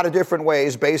break a lot of different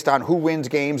ways based on who wins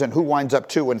games and who winds up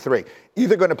 2 and 3,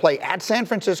 either going to play at San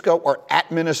Francisco or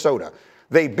at Minnesota.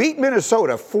 They beat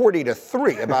Minnesota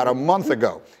 40-3 about a month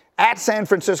ago. At San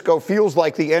Francisco feels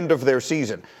like the end of their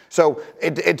season. So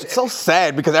it's so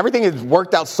sad because everything has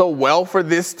worked out so well for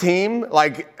this team.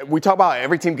 Like, we talk about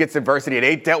every team gets adversity.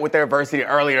 They dealt with their adversity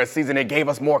earlier this season. It gave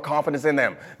us more confidence in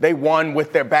them. They won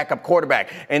with their backup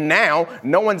quarterback. And now,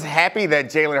 no one's happy that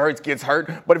Jalen Hurts gets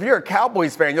hurt. But if you're a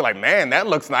Cowboys fan, you're like, man, that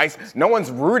looks nice. No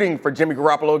one's rooting for Jimmy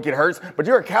Garoppolo to get hurt. But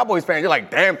you're a Cowboys fan, you're like,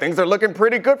 damn, things are looking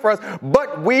pretty good for us.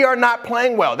 But we are not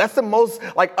playing well. That's the most,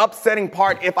 upsetting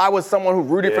part if I was someone who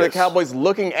rooted for the Cowboys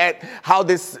looking at how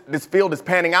this field is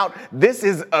panning out. This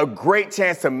is a great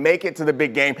chance to make it to the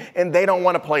big game, and they don't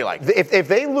want to play like that. If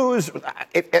they lose,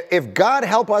 if God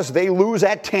help us, they lose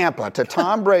at Tampa to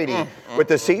Tom Brady with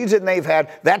the season they've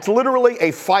had, that's literally a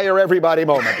fire everybody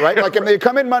moment, right? Like if they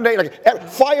come in Monday,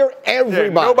 fire everybody.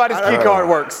 Yeah, nobody's key card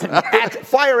works.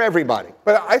 Fire everybody.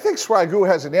 But I think Swagoo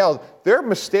has it nailed. Their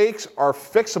mistakes are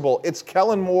fixable. It's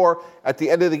Kellen Moore at the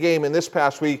end of the game in this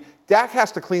past week. Dak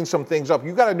has to clean some things up.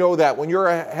 You got to know that when you're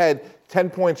ahead 10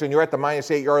 points and you're at the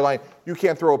 -8-yard line, you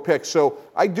can't throw a pick. So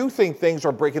I do think things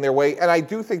are breaking their way, and I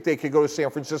do think they could go to San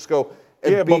Francisco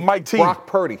and beat Brock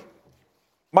Purdy.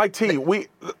 Mike T,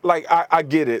 I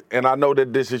get it, and I know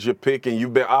that this is your pick, and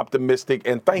you've been optimistic,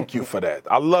 and thank you for that.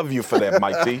 I love you for that,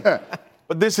 Mike T.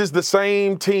 But this is the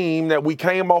same team that we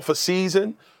came off a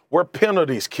season where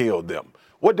penalties killed them.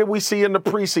 What did we see in the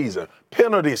preseason?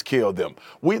 Penalties killed them.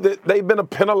 They've been a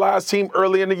penalized team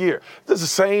early in the year. This is the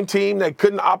same team that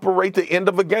couldn't operate the end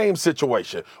of a game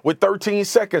situation with 13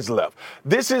 seconds left.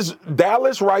 This is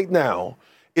Dallas right now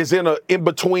is in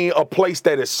between a place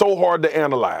that is so hard to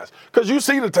analyze because you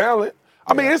see the talent.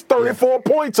 I mean, it's 34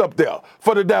 points up there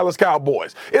for the Dallas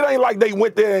Cowboys. It ain't like they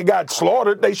went there and got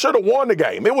slaughtered. They should have won the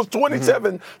game. It was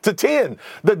 27-10.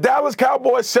 The Dallas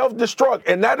Cowboys self-destruct,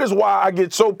 and that is why I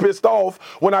get so pissed off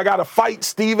when I got to fight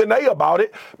Stephen A about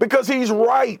it, because he's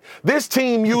right. This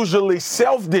team usually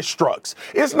self-destructs.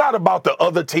 It's not about the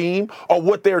other team or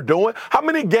what they're doing. How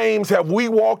many games have we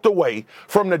walked away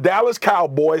from the Dallas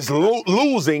Cowboys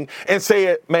losing and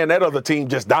said, man, that other team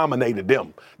just dominated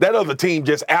them. That other team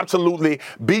just absolutely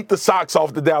beat the socks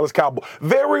off the Dallas Cowboys.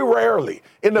 Very rarely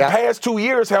in the past 2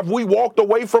 years have we walked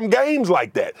away from games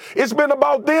like that. It's been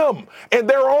about them and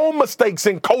their own mistakes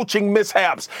and coaching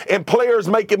mishaps and players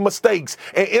making mistakes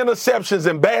and interceptions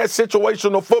and bad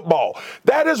situational football.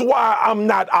 That is why I'm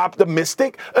not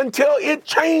optimistic until it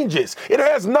changes. It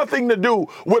has nothing to do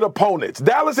with opponents.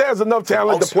 Dallas has enough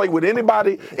talent to play with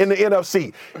anybody in the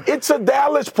NFC. It's a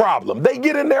Dallas problem. They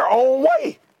get in their own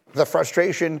way. The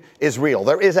frustration is real.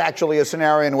 There is actually a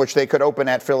scenario in which they could open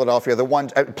at Philadelphia,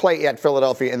 play at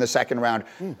Philadelphia in the second round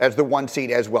as the 1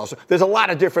 seed as well. So there's a lot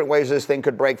of different ways this thing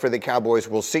could break for the Cowboys.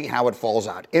 We'll see how it falls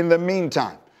out. In the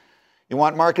meantime, you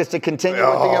want Marcus to continue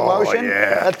with the emotion?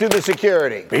 Yeah. Let's do the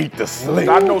security. Beat the sleep.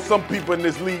 I know some people in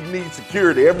this league need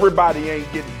security. Everybody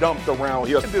ain't getting dumped around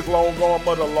here. This long arm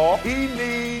of the law, he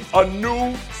needs a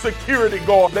new security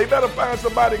guard. They better find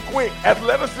somebody quick.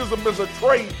 Athleticism is a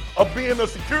trait of being a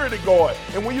security guard.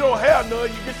 And when you don't have none,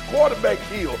 you get your quarterback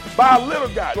killed by a little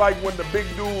guy. Like when the big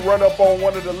dude run up on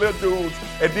one of the little dudes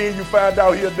and then you find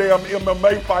out he a damn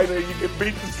MMA fighter and you get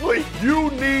beat to sleep.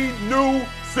 You need new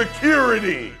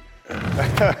security.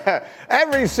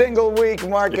 Every single week,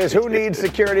 Marcus, who needs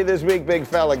security this week, big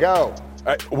fella? Go.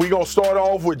 We're going to start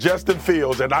off with Justin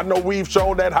Fields. And I know we've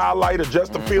shown that highlight of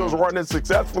Justin Fields running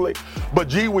successfully. But,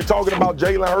 gee, we're talking about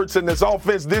Jalen Hurts in this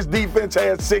offense. This defense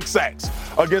had 6 sacks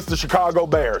against the Chicago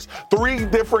Bears. 3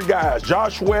 different guys,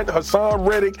 Josh Sweat, Hassan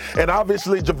Reddick, and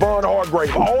obviously Javon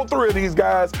Hargrave. All 3 of these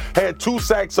guys had 2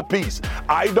 sacks apiece.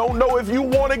 I don't know if you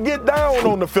want to get down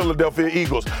on the Philadelphia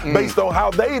Eagles based on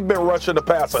how they've been rushing the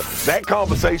passer. That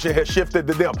conversation has shifted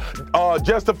to them.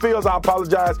 Justin Fields, I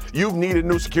apologize. You've needed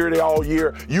new security all year.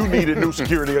 You needed new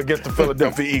security against the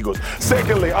Philadelphia Eagles.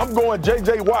 Secondly, I'm going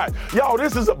J.J. Watt. Y'all,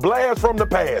 this is a blast from the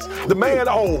past. The man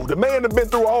old. The man has been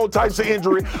through all types of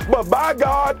injury. But by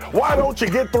God, why don't you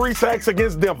get 3 sacks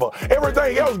against Denver?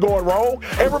 Everything else going wrong.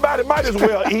 Everybody might as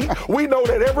well eat. We know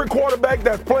that every quarterback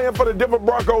that's playing for the Denver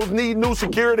Broncos need new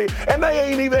security, and they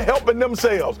ain't even helping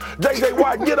themselves. J.J.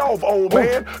 Watt, get off, old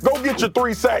man. Go get your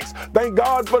 3 sacks. Thank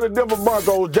God for the Denver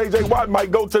Broncos. J.J. Watt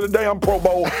might go to the damn Pro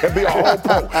Bowl and be a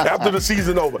All-Pro after the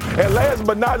season over. And last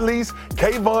but not least,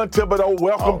 Kayvon Thibodeau,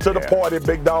 welcome to the party,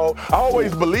 big dog. I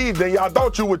always believed that y'all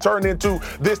thought you would turn into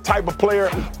this type of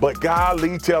player, but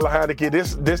golly, Taylor Heineke,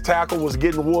 this tackle was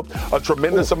getting whooped a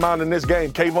tremendous amount in this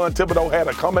game. Kayvon Thibodeau had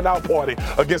a coming out party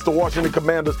against the Washington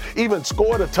Commanders, even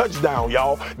scored a touchdown,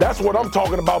 y'all. That's what I'm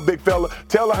talking about, big fella.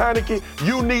 Taylor Heineke,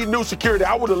 you need new security.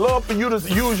 I would have loved for you to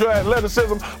use your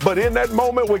athleticism, but in that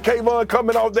moment with Kayvon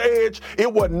coming off the edge,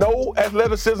 it was no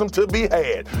athleticism to be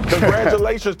had.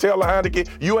 Congratulations, Taylor Heineke.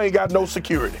 You ain't got no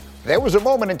security. There was a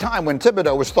moment in time when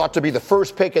Thibodeau was thought to be the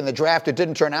first pick in the draft. It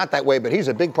didn't turn out that way, but he's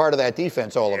a big part of that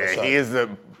defense all of a sudden. He is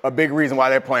a big reason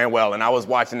why they're playing well. And I was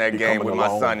watching that game with my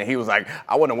son, and he was like,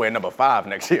 I want to wear number 5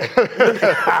 next year.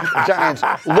 Giants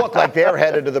look like they're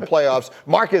headed to the playoffs.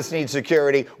 Marcus needs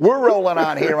security. We're rolling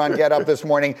on here on Get Up this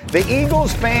morning. The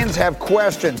Eagles fans have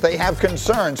questions. They have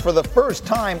concerns for the first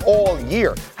time all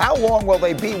year. How long will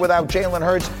they be without Jalen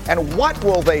Hurts, and what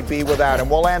will they be without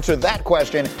him? We'll answer that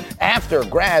question after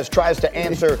Graz tries to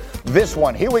answer this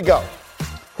one. Here we go.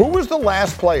 Who was the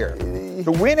last player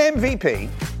to win MVP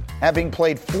having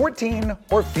played 14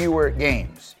 or fewer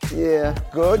games? Yeah.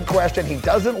 Good question. He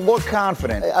doesn't look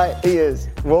confident. He is.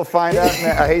 We'll find out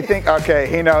next. Okay,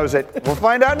 he knows it. We'll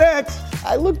find out next.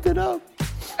 I looked it up.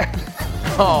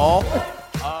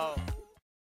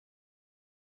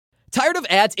 Tired of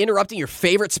ads interrupting your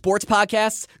favorite sports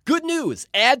podcasts? Good news.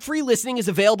 Ad-free listening is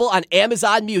available on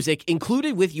Amazon Music,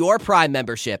 included with your Prime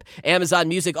membership. Amazon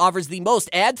Music offers the most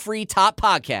ad-free top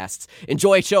podcasts.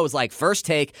 Enjoy shows like First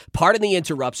Take, Pardon the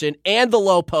Interruption, and The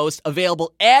Low Post,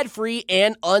 available ad-free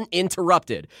and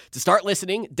uninterrupted. To start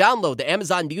listening, download the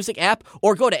Amazon Music app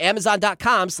or go to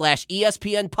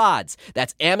amazon.com/ESPN Pods.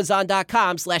 That's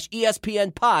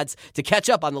amazon.com/ESPN Pods to catch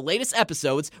up on the latest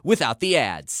episodes without the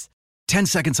ads. 10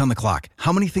 seconds on the clock.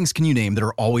 How many things can you name that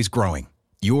are always growing?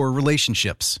 Your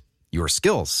relationships, your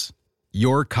skills,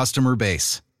 your customer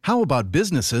base. How about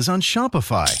businesses on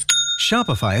Shopify?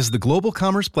 Shopify is the global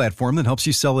commerce platform that helps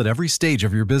you sell at every stage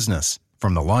of your business.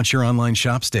 From the launch your online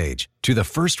shop stage, to the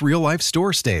first real-life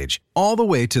store stage, all the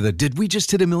way to the did we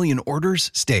just hit 1 million orders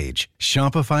stage.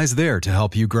 Shopify's there to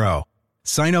help you grow.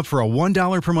 Sign up for a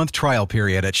 $1 per month trial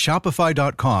period at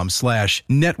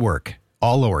shopify.com/network,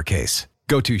 all lowercase.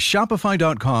 Go to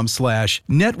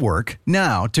shopify.com/network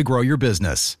now to grow your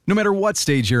business, no matter what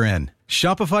stage you're in.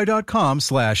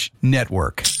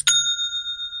 Shopify.com/network.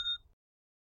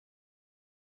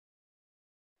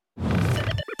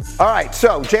 All right,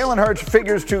 so Jalen Hurts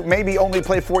figures to maybe only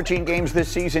play 14 games this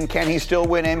season. Can he still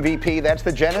win MVP? That's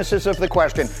the genesis of the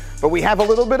question. But we have a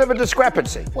little bit of a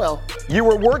discrepancy. Well, you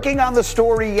were working on the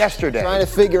story yesterday. Trying to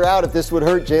figure out if this would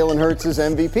hurt Jalen Hurts'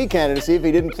 MVP candidacy if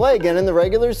he didn't play again in the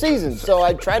regular season. So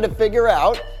I tried to figure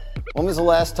out when was the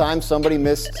last time somebody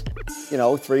missed,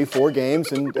 3-4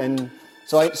 games and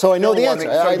So I know the answer.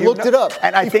 I looked it up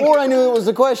and I knew it was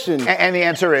a question. And the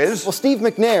answer is? Well, Steve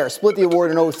McNair split the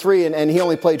award in 2003, and he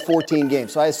only played 14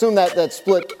 games. So I assume that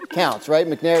split counts, right?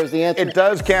 McNair is the answer. It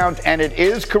does count, and it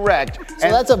is correct. So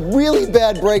that's a really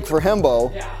bad break for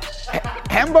Hembo. Yeah.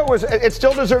 Hembo it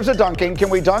still deserves a dunking. Can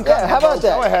we dunk on Hembo? How about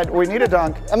that? Go ahead. We need a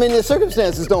dunk. I mean, the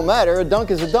circumstances don't matter. A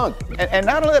dunk is a dunk. And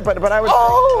not only that, but I would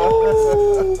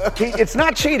say it's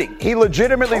not cheating. He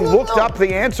legitimately looked up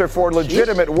the answer for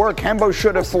legitimate work. Hembo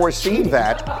should have foreseen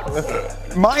that.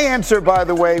 My answer, by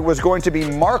the way, was going to be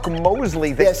Mark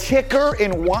Mosley, the kicker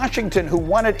in Washington who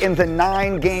won it in the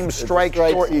 9-game strike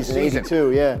season.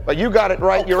 82, yeah. But you got it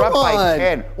right. You're up by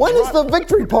 10. When is the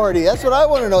victory party? That's what I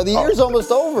want to know. The year's almost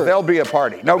over. There'll be a party.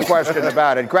 No question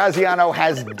about it. Graziano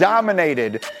has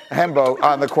dominated Hembo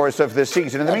on the course of this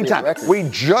season. In the meantime, we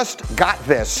just got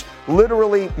this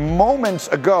literally moments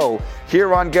ago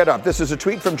here on Get Up. This is a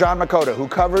tweet from John Makota, who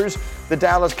covers the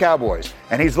Dallas Cowboys.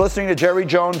 And he's listening to Jerry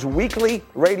Jones' weekly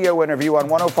radio interview on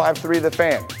 105.3 The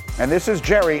Fan. And this is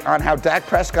Jerry on how Dak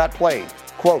Prescott played.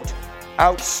 Quote,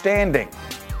 outstanding.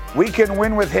 We can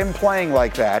win with him playing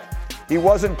like that. He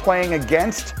wasn't playing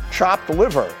against chopped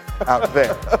liver out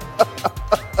there.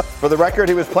 For the record,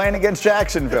 he was playing against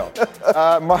Jacksonville.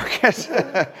 Marcus,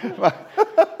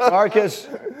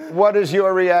 what is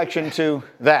your reaction to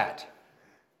that?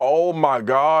 Oh, my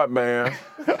God, man.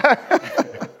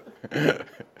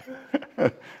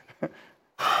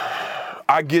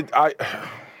 I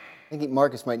think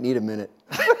Marcus might need a minute.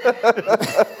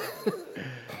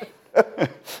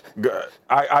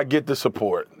 I get the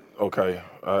support, okay?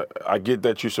 I get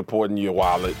that you're supporting your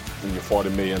wallet and your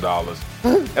 $40 million.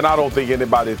 And I don't think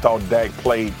anybody thought Dak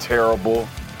played terrible.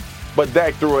 But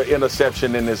Dak threw an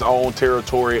interception in his own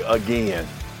territory again.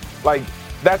 Like,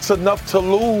 that's enough to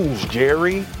lose,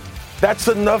 Jerry. That's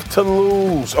enough to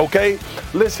lose, okay?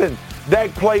 Listen,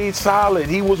 Dak played solid.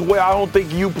 He was well. I don't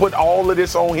think you put all of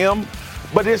this on him.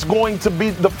 But it's going to be,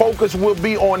 the focus will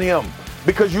be on him,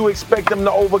 because you expect them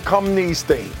to overcome these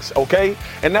things, okay?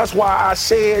 And that's why I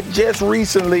said just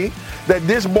recently that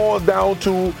this boils down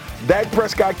to Dak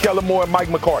Prescott, Kellen Moore, and Mike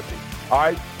McCarthy, all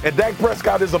right? And Dak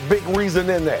Prescott is a big reason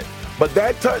in that. But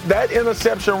that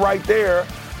interception right there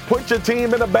put your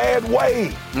team in a bad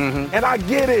way. Mm-hmm. And I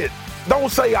get it.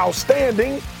 Don't say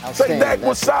outstanding. Say Dak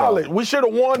was solid. We should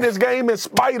have won this game in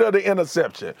spite of the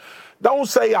interception. Don't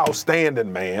say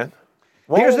outstanding, man.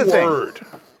 Here's the word.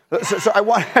 Thing. So I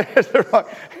want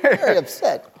very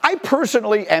upset. I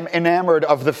personally am enamored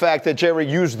of the fact that Jerry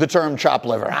used the term chop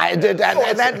liver.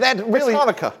 That really,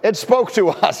 it spoke to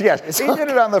us. Yes, he did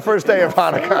it on the first day of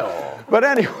Hanukkah. But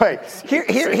anyway,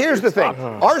 here's the thing.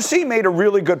 RC made a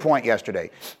really good point yesterday.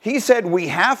 He said we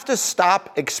have to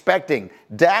stop expecting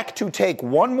Dak to take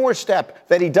one more step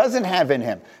that he doesn't have in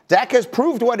him. Dak has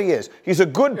proved what he is. He's a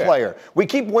good player. We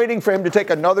keep waiting for him to take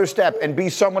another step and be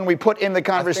someone we put in the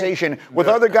conversation with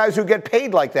other guys who get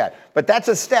paid like that. But that's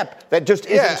a step that just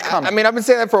isn't coming. I mean, I've been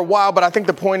saying that for a while, but I think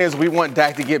the point is we want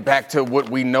Dak to get back to what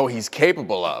we know he's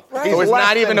capable of. Right. So it's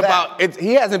not even about,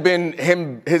 he hasn't been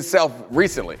himself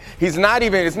recently. It's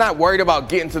not worried about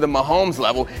getting to the Mahomes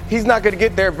level. He's not going to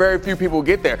get there. Very few people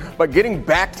get there. But getting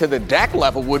back to the Dak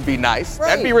level would be nice. Right.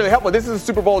 That'd be really helpful. This is a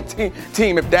Super Bowl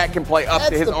team if Dak can play up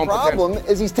to his own potential. The problem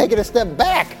is he's taking a step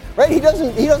back, right? He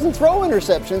doesn't throw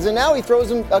interceptions, and now he throws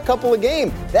them a couple a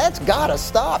game. That's got to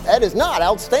stop. That is not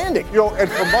outstanding. You know, and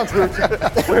for months,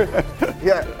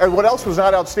 and what else was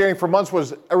not outstanding for months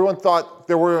was everyone thought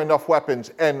there were enough weapons,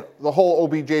 and the whole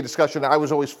OBJ discussion, I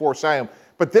was always for Sam.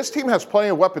 But this team has plenty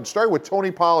of weapons, starting with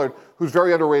Tony Pollard, who's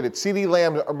very underrated, CeeDee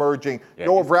Lamb emerging,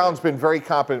 Noah Brown's been very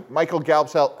competent, Michael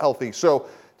Gallup's healthy. So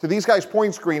to these guys'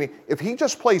 point screening, if he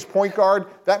just plays point guard,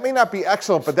 that may not be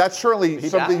excellent, but that's certainly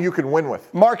something you can win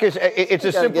with. Marcus, it's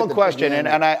a simple question,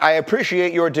 and I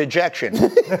appreciate your dejection.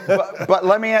 but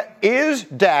let me ask, is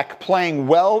Dak playing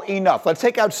well enough? Let's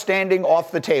take outstanding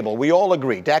off the table. We all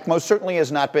agree. Dak most certainly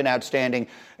has not been outstanding.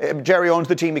 Jerry owns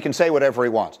the team. He can say whatever he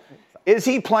wants. Is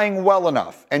he playing well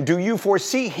enough? And do you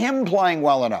foresee him playing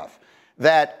well enough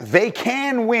that they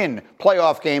can win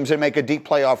playoff games and make a deep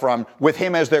playoff run with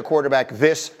him as their quarterback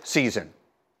this season?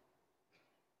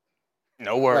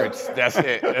 No words. That's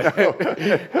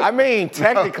it. I mean,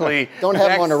 technically, don't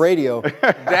have him on the radio.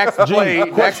 Dak's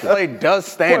play does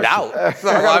stand out. So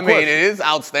I mean, it is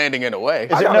outstanding in a way.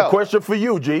 I got a question for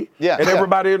you, G. Yeah. And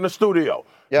everybody in the studio.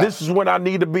 Yeah. This is when I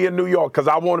need to be in New York because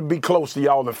I want to be close to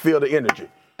y'all and feel the energy.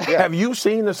 Yeah. Have you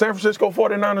seen the San Francisco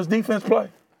 49ers defense play?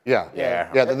 Yeah,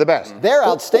 they're the best. They're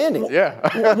outstanding.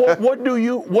 What do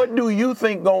you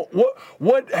think?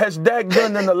 What has Dak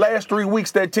done in the last 3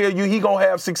 weeks that tell you he gonna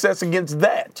have success against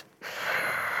that?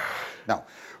 No.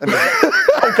 There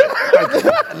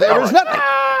is nothing.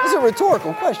 It's a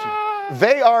rhetorical question.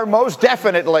 They are most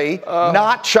definitely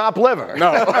not chop liver.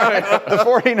 No. The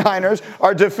 49ers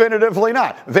are definitively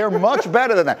not. They're much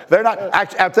better than that. They're not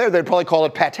out there. They'd probably call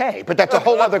it pate, but that's a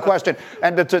whole other question.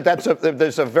 And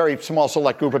there's a very small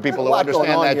select group of people who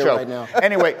understand that joke. Right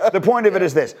anyway, the point of it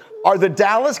is this: are the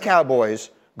Dallas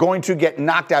Cowboys going to get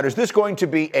knocked out? Is this going to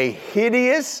be a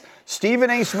hideous Stephen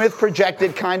A. Smith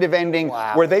projected kind of ending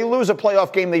where they lose a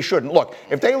playoff game they shouldn't? Look,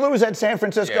 if they lose at San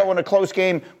Francisco in a close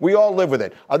game, we all live with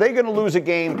it. Are they going to lose a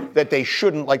game that they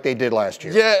shouldn't like they did last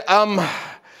year? Yeah,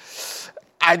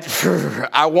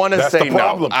 I want to say the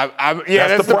problem. no.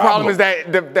 That's the problem. Is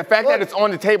that the fact that it's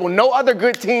on the table. No other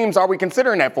good teams are we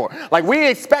considering that for. Like, we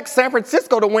expect San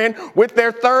Francisco to win with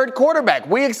their third quarterback.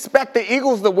 We expect the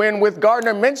Eagles to win with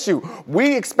Gardner Minshew.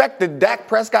 We expect the Dak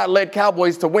Prescott-led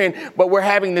Cowboys to win, but we're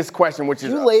having this question, which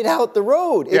is you laid out the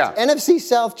road. It's NFC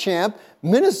South champ,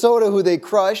 Minnesota, who they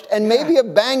crushed, and maybe a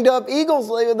banged-up Eagles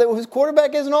whose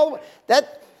quarterback isn't all the way.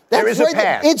 There is right a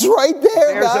pass. It's right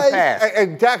there, There's guys. a pass.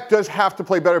 And Dak does have to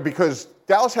play better because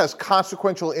Dallas has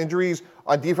consequential injuries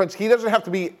on defense. He doesn't have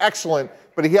to be excellent,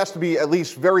 but he has to be at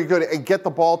least very good and get the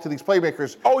ball to these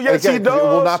playmakers. Oh, yes, again, he does. It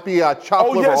will not be a chop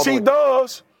liver. Oh, yes, he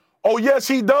does. Oh, yes,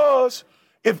 he does.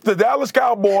 If the Dallas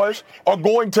Cowboys are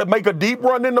going to make a deep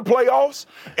run in the playoffs,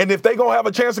 and if they're going to have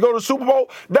a chance to go to the Super Bowl,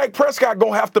 Dak Prescott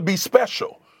going to have to be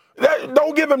special.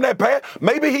 Don't give him that pass.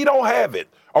 Maybe he don't have it.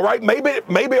 All right, maybe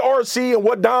RC and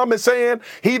what Dom is saying,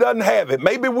 he doesn't have it.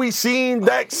 Maybe we seen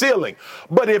that ceiling.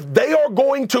 But if they are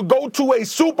going to go to a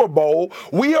Super Bowl,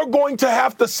 we are going to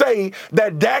have to say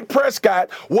that Dak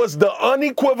Prescott was the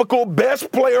unequivocal best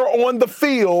player on the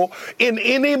field in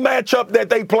any matchup that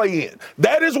they play in.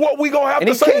 That is what we're going to have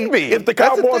to say if the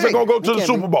Cowboys are going to go to the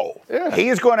Super Bowl. Yeah. He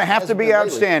is going to have to be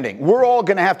outstanding. We're all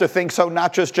going to have to think so,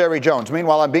 not just Jerry Jones.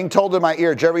 Meanwhile, I'm being told in my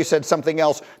ear, Jerry said something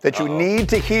else that you need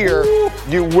to hear.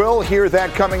 You will hear that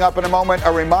coming up in a moment.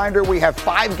 A reminder, we have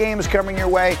 5 games coming your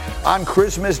way on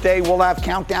Christmas Day. We'll have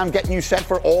countdown getting you set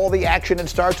for all the action. It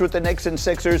starts with the Knicks and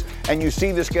Sixers, and you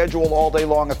see the schedule all day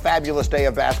long. A fabulous day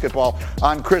of basketball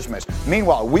on Christmas.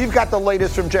 Meanwhile, we've got the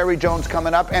latest from Jerry Jones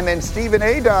coming up, and then Stephen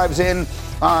A. dives in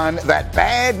on that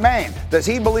bad man. Does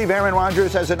he believe Aaron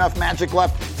Rodgers has enough magic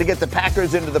left to get the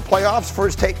Packers into the playoffs?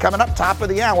 First take coming up, top of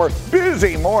the hour.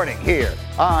 Busy morning here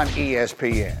on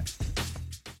ESPN.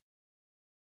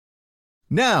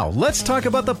 Now, let's talk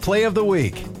about the play of the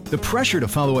week. The pressure to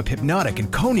follow up Hypnotic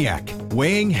and Cognac,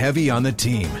 weighing heavy on the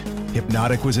team.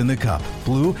 Hypnotic was in the cup,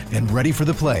 blue, and ready for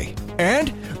the play.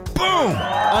 And boom!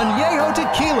 Añejo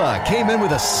Tequila came in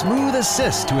with a smooth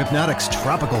assist to Hypnotic's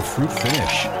tropical fruit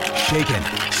finish.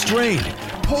 Shaken, strained,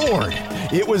 poured.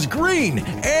 It was green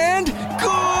and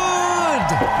good!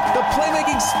 The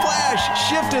playmaking splash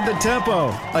shifted the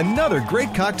tempo. Another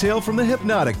great cocktail from the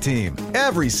Hypnotic team.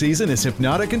 Every season is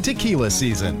Hypnotic and Tequila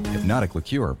season. Hypnotic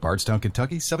Liqueur, Bardstown,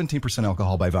 Kentucky, 17%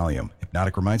 alcohol by volume.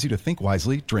 Hypnotic reminds you to think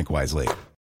wisely, drink wisely.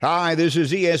 Hi, this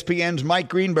is ESPN's Mike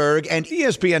Greenberg, and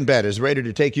ESPN Bet is ready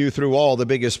to take you through all the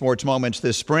biggest sports moments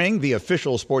this spring. The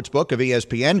official sports book of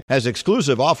ESPN has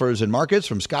exclusive offers and markets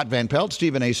from Scott Van Pelt,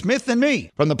 Stephen A. Smith, and me.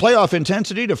 From the playoff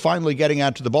intensity to finally getting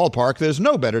out to the ballpark, there's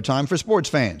no better time for sports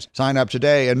fans. Sign up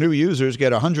today, and new users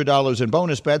get $100 in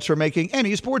bonus bets for making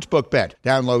any sportsbook bet.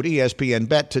 Download ESPN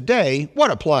Bet today.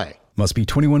 What a play. Must be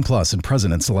 21 plus and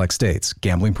present in select states.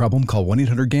 Gambling problem? Call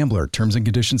 1-800-GAMBLER. Terms and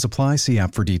conditions apply. See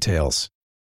app for details.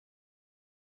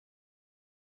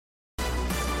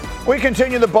 We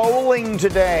continue the bowling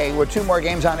today with 2 more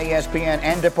games on ESPN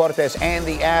and Deportes and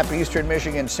the app. Eastern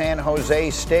Michigan, San Jose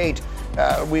State.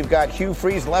 We've got Hugh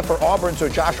Freeze left for Auburn, so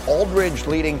Josh Aldridge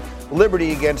leading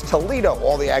Liberty against Toledo.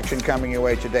 All the action coming your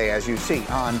way today, as you see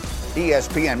on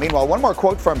ESPN. Meanwhile, one more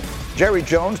quote from Jerry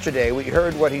Jones today. We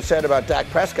heard what he said about Dak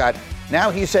Prescott. Now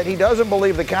he said he doesn't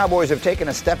believe the Cowboys have taken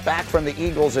a step back from the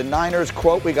Eagles and Niners.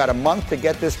 Quote, we got a month to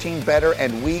get this team better,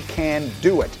 and we can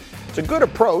do it. It's a good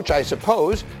approach, I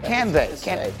suppose. Can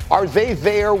they? Are they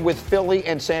there with Philly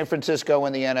and San Francisco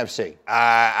in the NFC?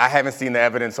 I haven't seen the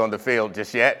evidence on the field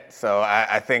just yet, so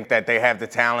I think that they have the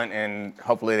talent, and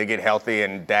hopefully they get healthy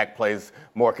and Dak plays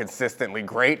more consistently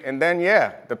great, and then,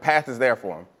 the path is there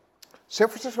for him. San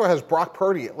Francisco has Brock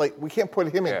Purdy. Like, we can't put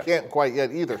him in Canton quite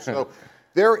yet either. So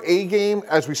their A game,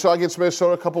 as we saw against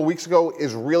Minnesota a couple weeks ago,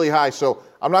 is really high. So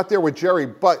I'm not there with Jerry,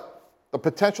 but the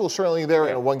potential is certainly there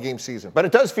in a one-game season. But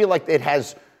it does feel like it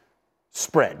has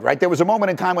spread, right? There was a moment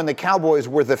in time when the Cowboys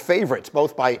were the favorites,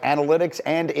 both by analytics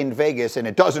and in Vegas, and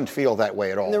it doesn't feel that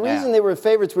way at all. And the reason they were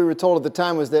favorites, we were told at the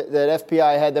time, was that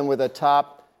FPI had them with a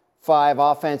top 5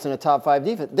 offense and a top 5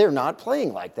 defense. They're not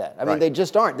playing like that. I mean, they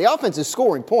just aren't. The offense is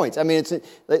scoring points. I mean, it's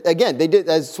again, they did,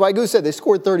 as Swagoo said, they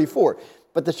scored 34,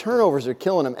 but the turnovers are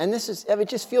killing them. And it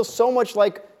just feels so much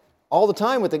like all the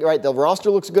time with the roster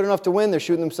looks good enough to win. They're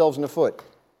shooting themselves in the foot.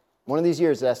 One of these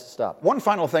years, it has to stop. One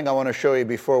final thing I want to show you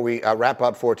before we wrap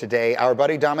up for today. Our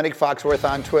buddy Dominic Foxworth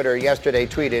on Twitter yesterday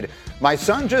tweeted, my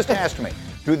son just asked me,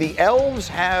 do the elves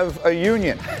have a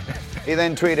union? He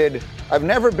then tweeted, I've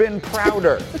never been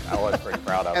prouder. I was pretty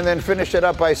proud of him. And then finished it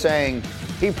up by saying,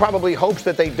 he probably hopes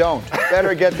that they don't.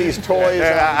 Better get these toys.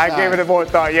 I gave it a more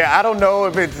thought. I don't know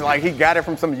if it's like he got it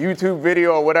from some YouTube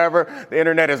video or whatever. The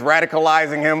internet is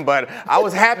radicalizing him, but I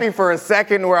was happy for a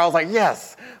second where I was like,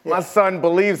 yes, My son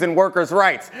believes in workers'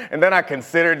 rights. And then I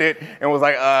considered it and was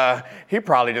like, he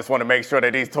probably just want to make sure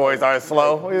that these toys aren't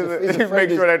slow. He's make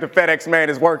sure that the FedEx man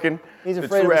is working. He's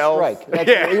afraid of a strike.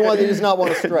 He does not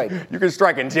want to strike. You can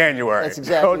strike in January. That's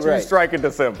exactly right. Don't you strike in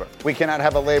December. We cannot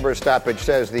have a labor stoppage,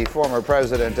 says the former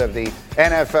president of the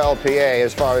NFLPA,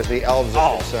 as far as the elves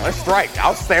are concerned. Let's strike.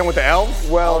 I'll stand with the elves.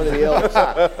 Well, the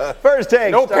elves. First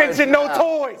take. No pension, no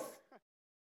toys.